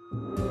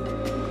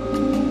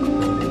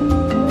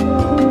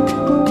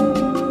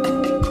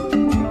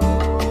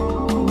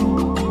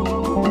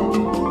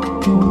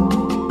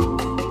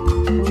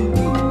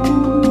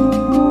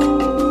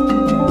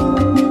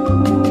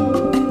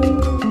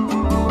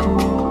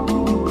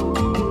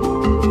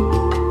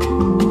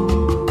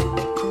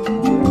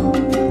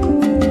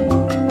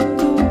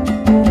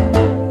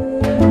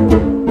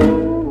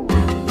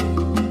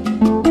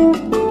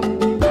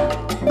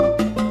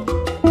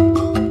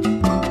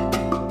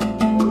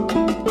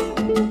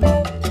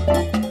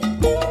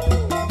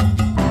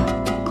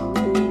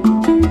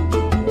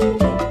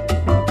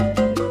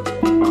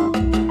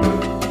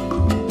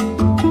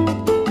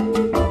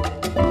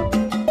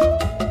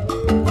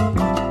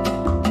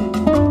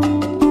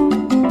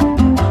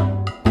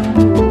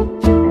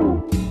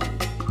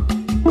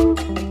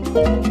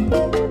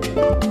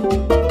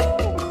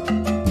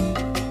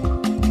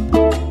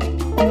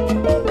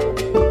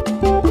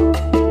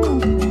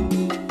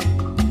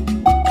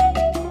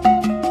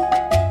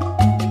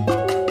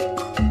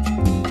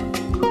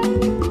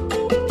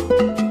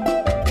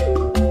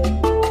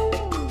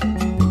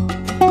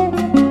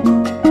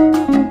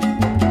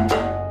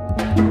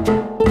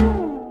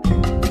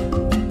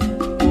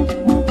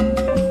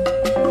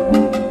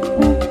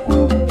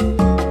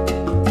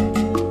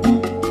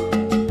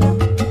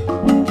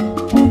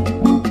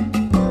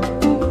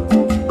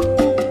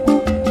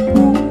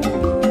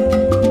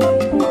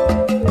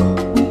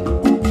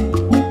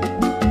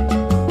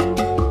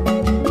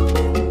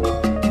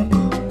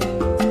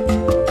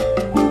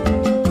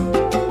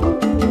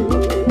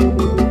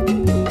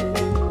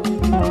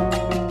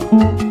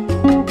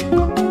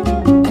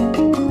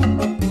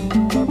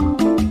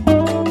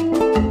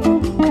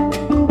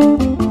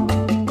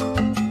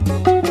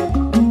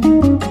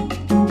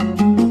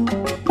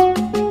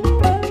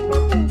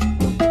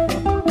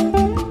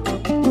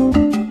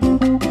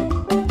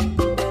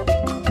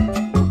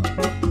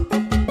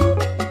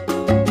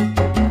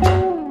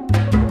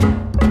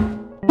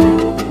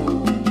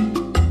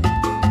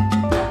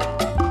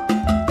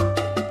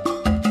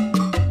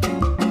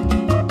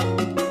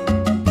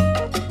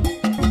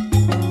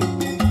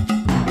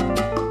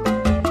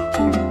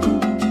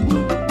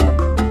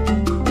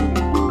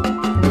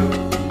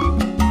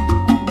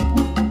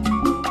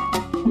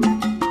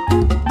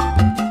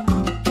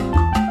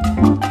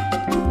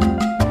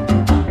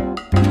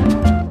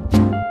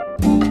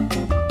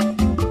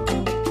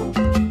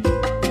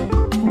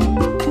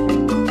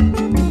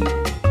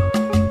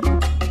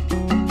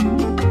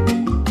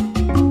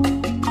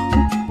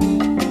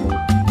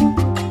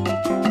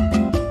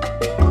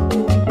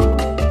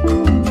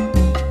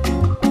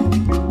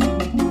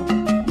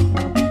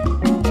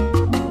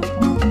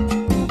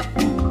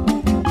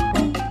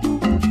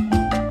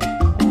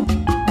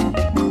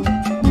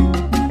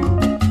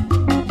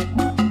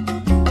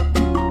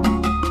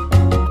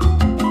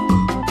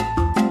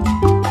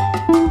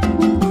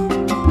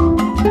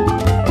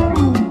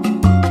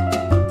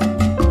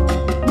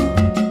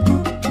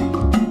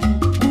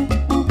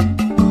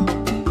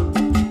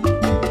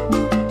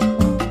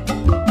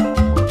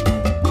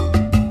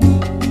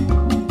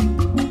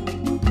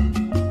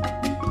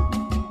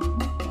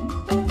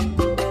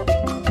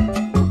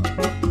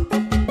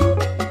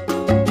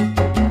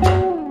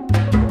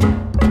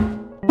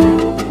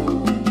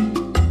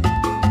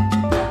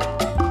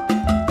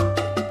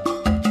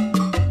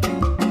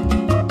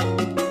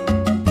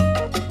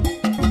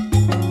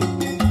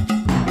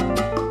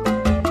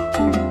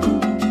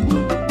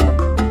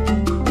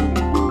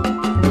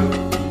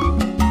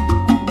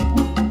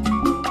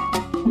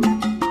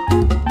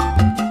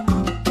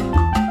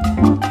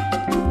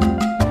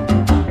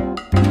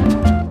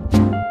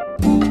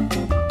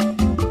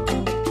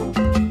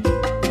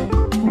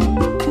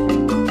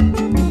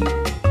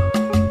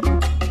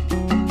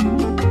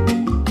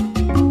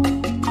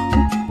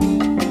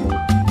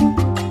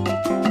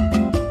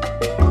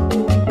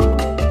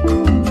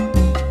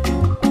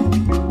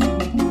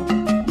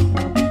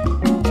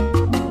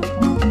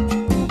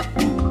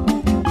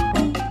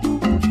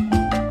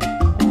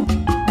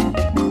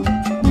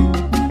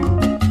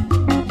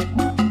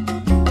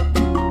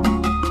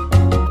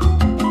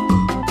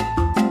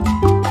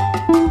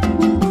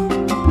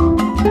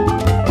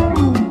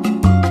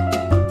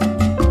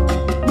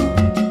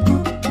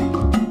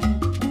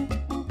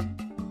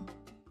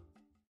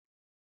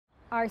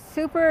 Our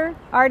super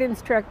art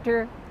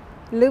instructor,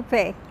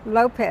 Lupe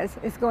Lopez,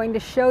 is going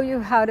to show you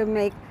how to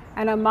make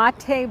an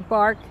Amate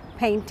bark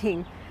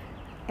painting,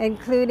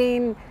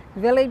 including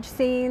village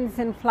scenes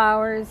and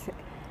flowers.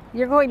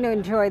 You're going to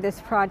enjoy this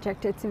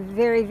project. It's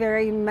very,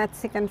 very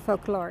Mexican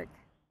folkloric.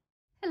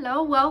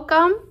 Hello,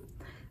 welcome.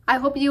 I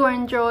hope you are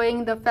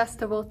enjoying the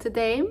festival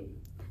today.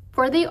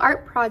 For the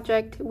art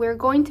project, we're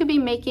going to be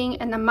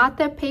making an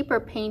Amate paper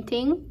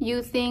painting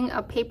using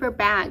a paper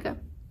bag.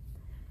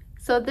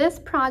 So this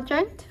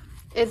project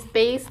is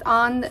based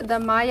on the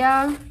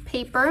Maya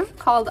paper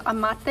called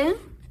Amate,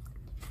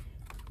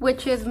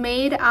 which is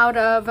made out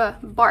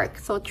of bark,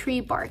 so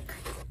tree bark.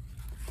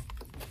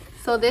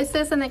 So this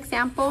is an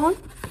example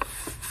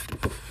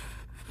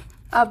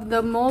of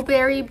the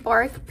mulberry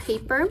bark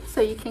paper.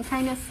 So you can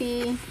kind of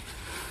see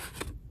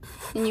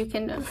and you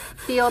can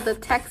feel the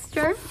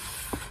texture.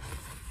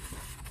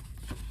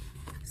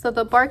 So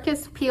the bark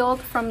is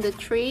peeled from the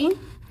tree,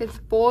 it's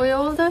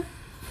boiled,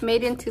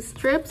 made into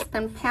strips,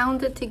 then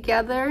pounded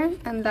together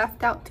and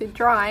left out to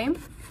dry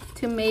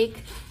to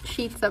make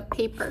sheets of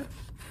paper.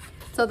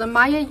 So the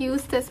Maya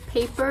used this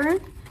paper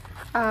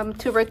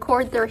to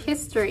record their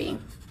history.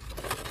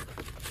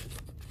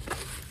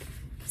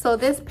 So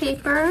this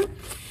paper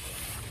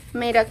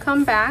made a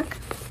comeback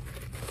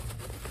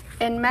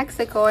in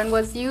Mexico and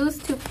was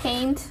used to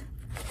paint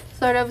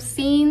sort of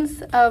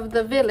scenes of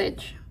the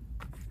village.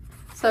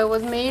 So it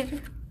was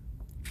made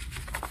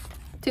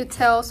to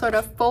tell sort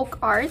of folk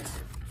art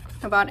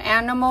about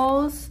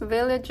animals,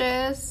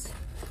 villages,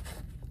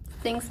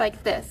 things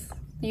like this,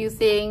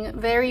 using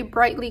very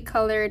brightly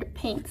colored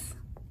paints.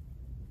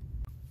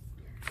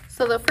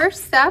 So the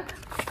first step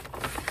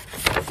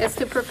is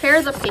to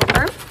prepare the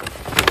paper.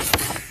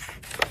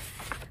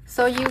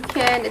 So you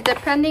can,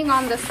 depending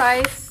on the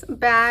size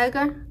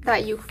bag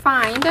that you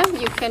find,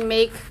 you can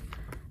make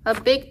a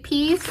big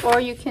piece or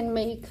you can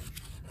make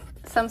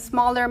some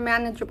smaller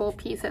manageable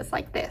pieces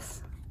like this.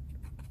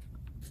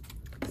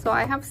 So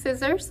I have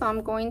scissors, so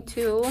I'm going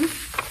to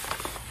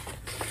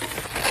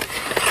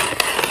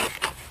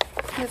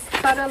just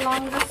cut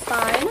along the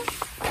side.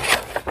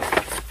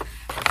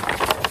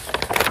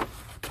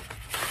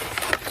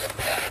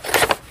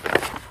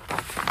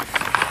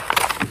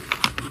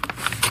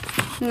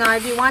 Now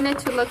if you want it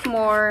to look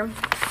more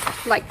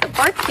like the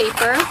bark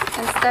paper,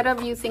 instead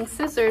of using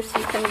scissors,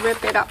 you can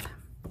rip it up.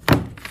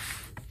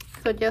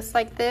 So just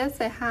like this,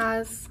 it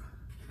has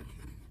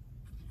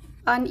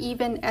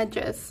uneven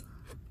edges.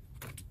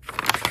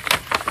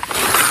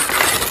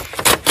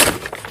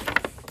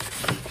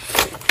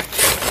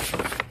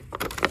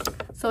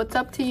 So it's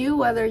up to you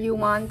whether you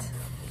want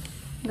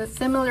the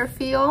similar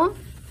feel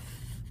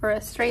or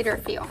a straighter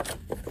feel.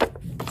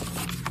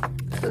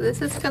 So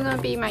this is gonna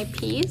be my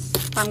piece.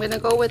 I'm gonna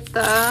go with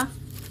the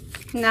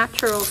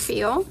natural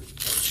feel.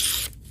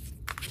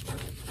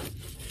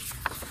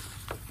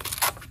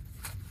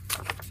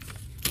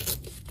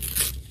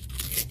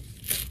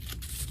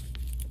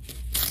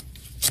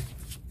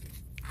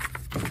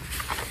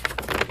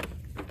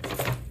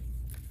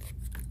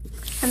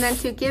 And then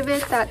to give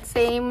it that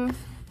same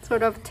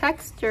sort of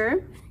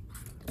texture,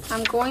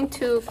 I'm going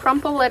to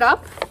crumple it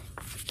up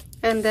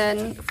and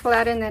then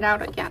flatten it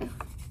out again.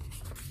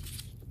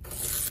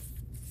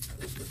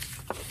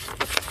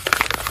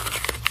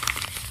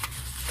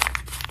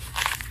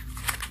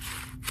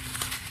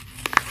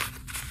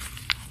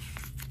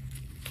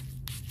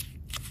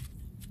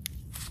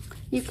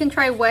 You can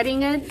try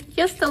wetting it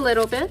just a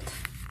little bit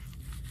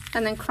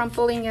and then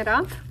crumpling it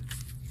up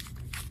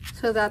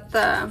so that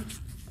the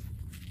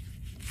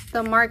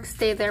marks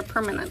stay there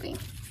permanently.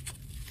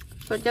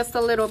 So just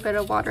a little bit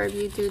of water if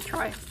you do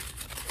try.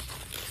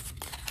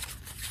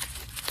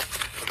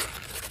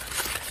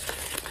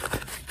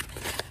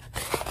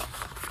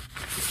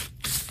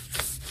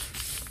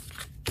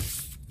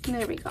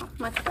 There we go,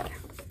 much better.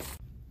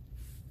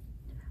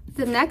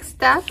 The next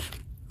step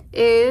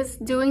is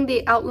doing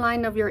the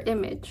outline of your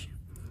image.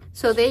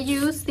 So they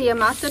use the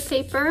Amate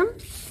paper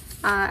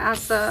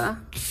as a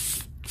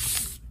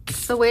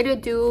way to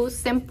do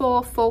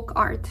simple folk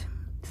art.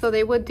 So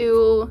they would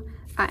do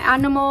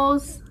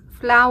animals,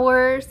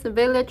 flowers,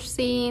 village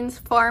scenes,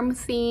 farm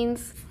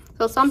scenes.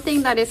 So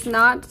something that is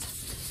not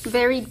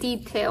very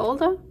detailed.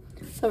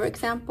 So for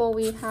example,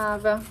 we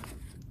have,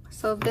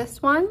 so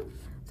this one,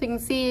 so you can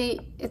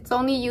see it's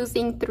only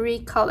using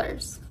 3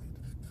 colors.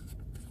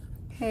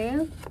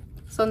 Okay,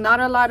 so not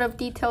a lot of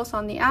details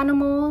on the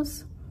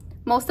animals.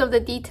 Most of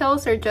the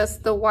details are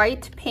just the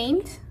white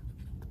paint.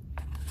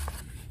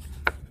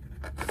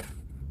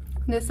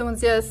 This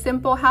one's just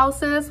simple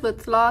houses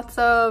with lots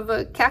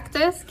of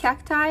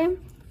cacti,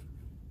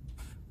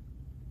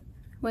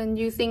 when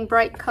using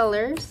bright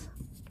colors.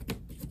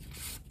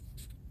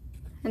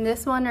 And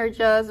this one are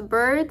just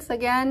birds,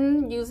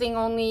 again, using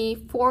only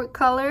 4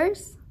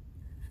 colors.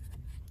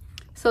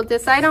 So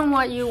decide on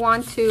what you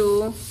want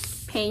to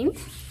paint,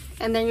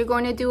 and then you're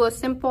going to do a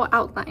simple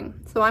outline.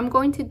 So I'm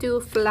going to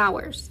do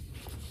flowers.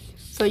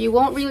 So you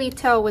won't really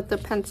tell with the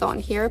pencil on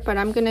here, but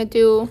I'm gonna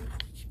do,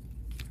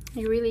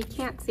 you really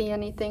can't see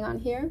anything on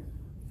here.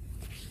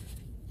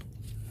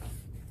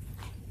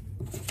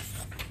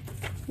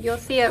 You'll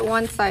see it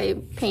once I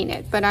paint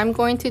it, but I'm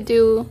going to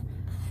do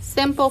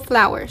simple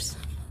flowers.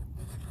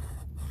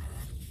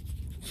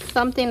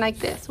 Something like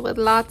this with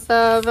lots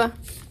of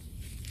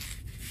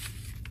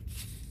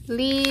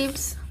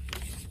leaves.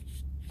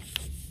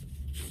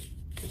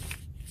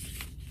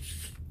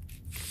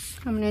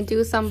 I'm going to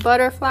do some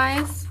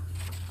butterflies.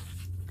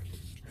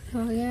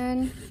 So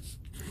again,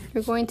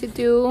 you're going to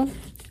do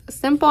a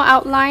simple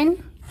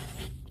outline.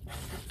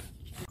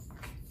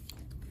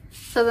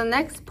 So the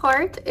next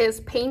part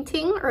is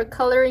painting or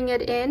coloring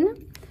it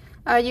in.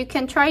 You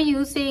can try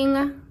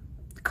using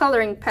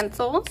coloring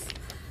pencils,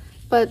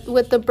 but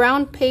with the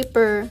brown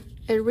paper,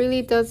 it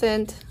really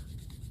doesn't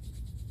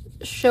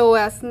show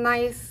as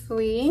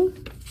nicely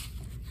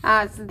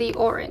as the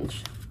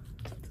orange.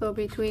 So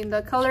between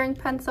the coloring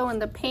pencil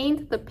and the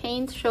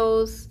paint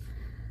shows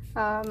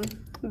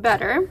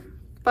better.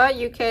 But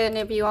you can,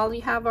 if you all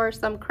you have are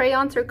some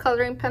crayons or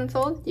coloring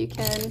pencils, you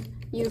can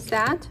use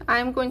that.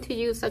 I'm going to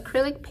use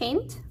acrylic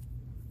paint.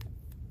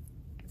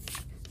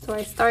 So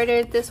I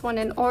started this one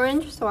in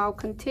orange, so I'll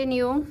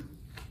continue.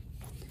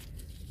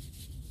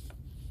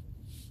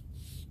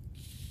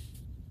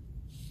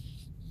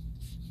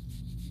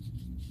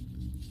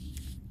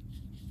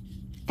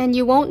 And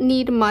you won't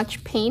need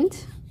much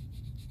paint.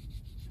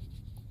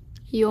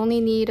 You only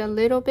need a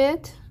little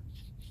bit.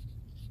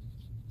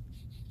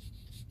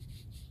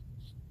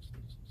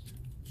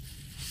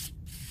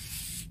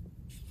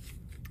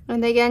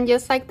 And again,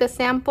 just like the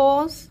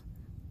samples,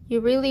 you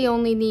really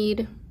only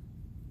need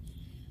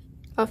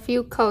a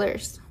few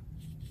colors.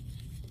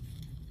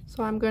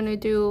 So I'm going to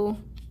do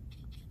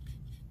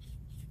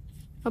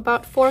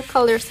about 4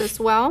 colors as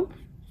well.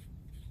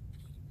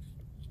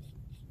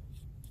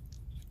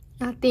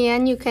 At the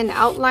end, you can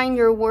outline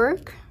your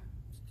work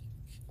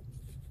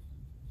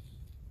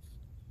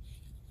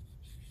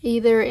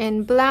either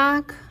in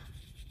black,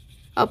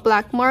 a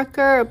black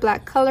marker, a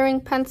black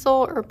coloring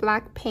pencil, or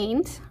black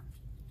paint.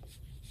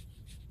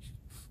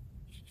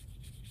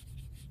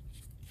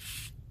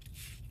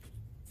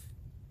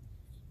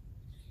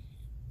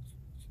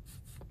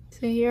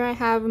 So here I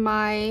have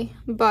my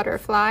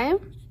butterfly.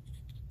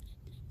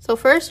 So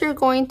first you're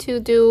going to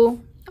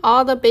do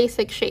all the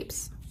basic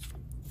shapes.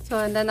 So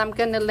and then I'm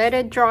gonna let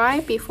it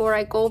dry before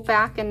I go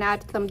back and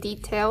add some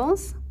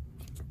details.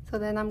 So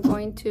then I'm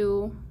going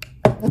to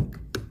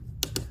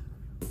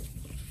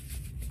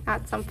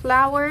add some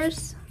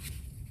flowers.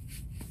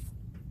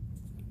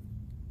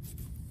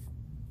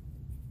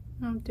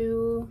 I'll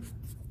do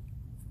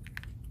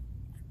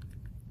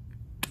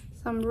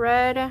some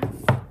red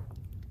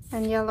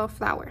and yellow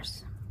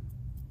flowers.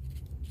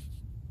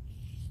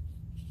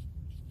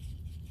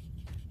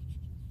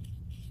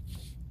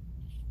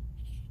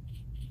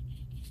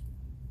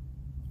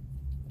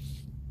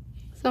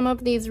 Some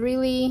of these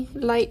really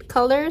light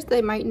colors,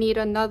 they might need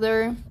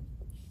another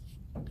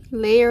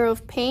layer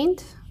of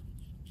paint.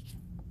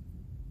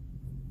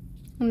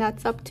 And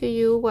that's up to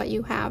you what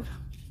you have.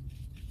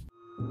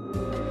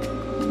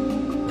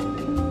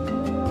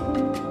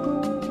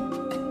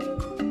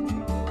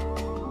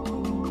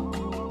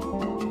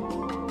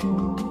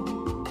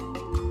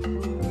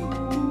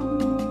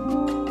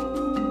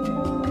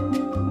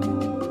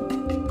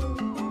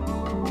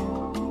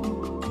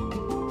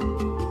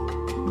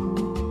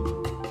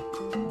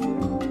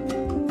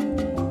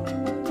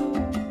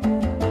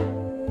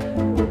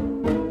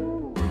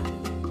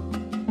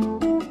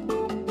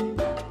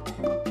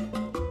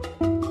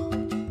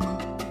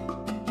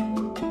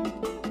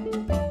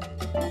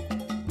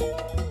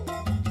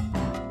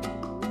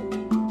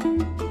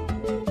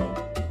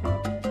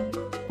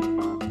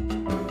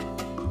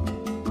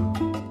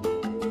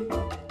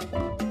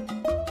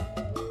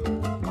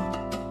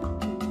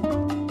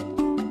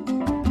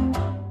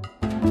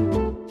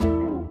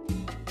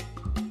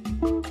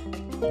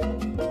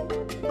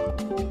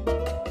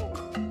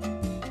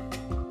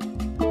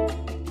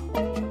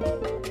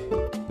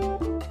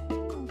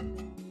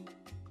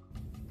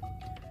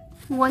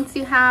 Once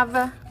you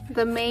have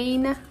the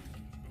main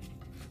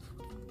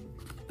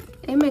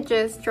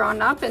images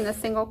drawn up in a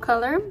single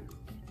color,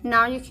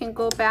 now you can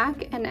go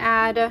back and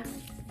add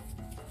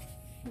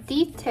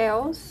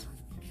details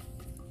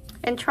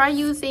and try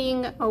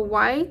using a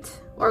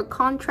white or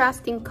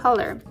contrasting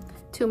color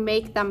to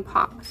make them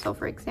pop. So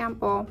for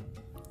example,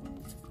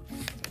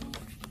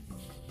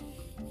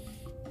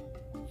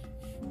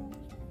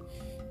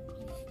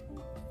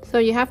 so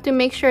you have to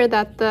make sure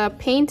that the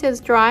paint is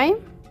dry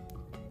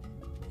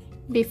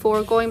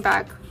before going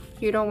back.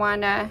 You don't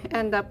want to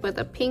end up with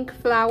a pink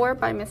flower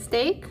by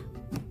mistake.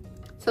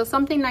 So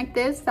something like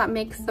this that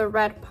makes the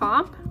red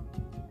pop.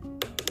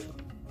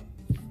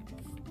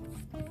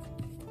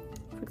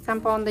 For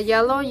example, on the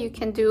yellow, you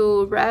can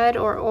do red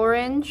or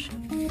orange.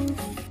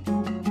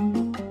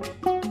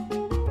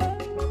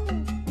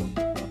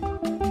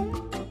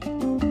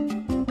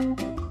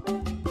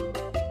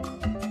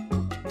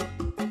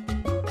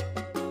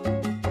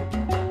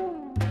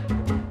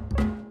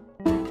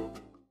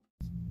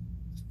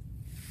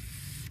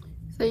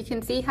 So you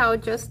can see how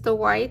just the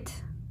white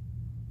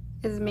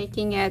is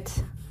making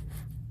it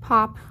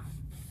pop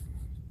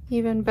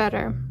even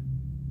better.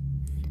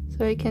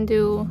 So you can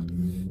do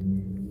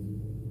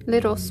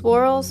little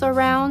swirls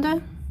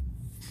around.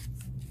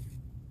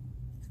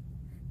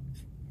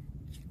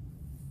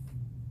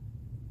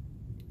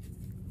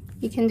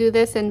 You can do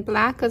this in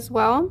black as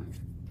well.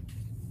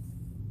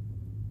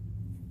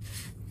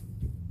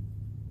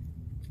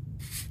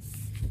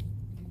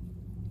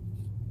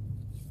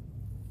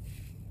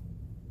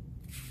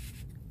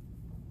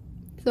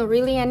 So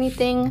really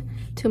anything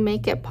to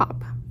make it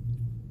pop.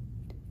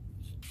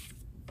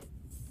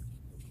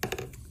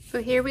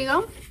 So here we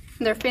go,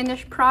 their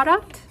finished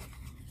product.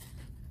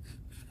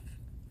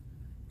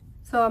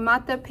 So a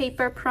Amate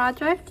paper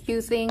project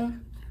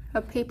using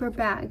a paper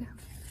bag.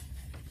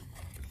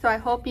 So I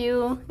hope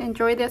you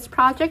enjoy this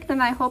project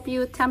and I hope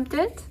you attempt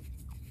it.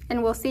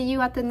 And we'll see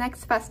you at the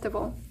next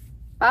festival.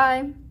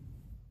 Bye.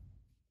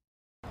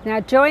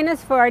 Now join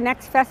us for our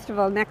next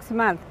festival next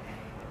month.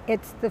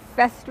 It's the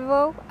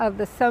Festival of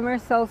the Summer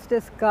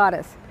Solstice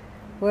Goddess,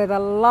 with a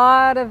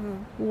lot of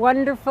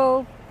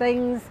wonderful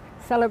things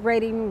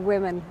celebrating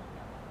women.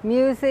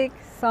 Music,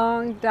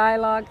 song,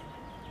 dialogue.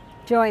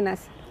 Join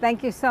us.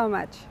 Thank you so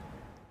much.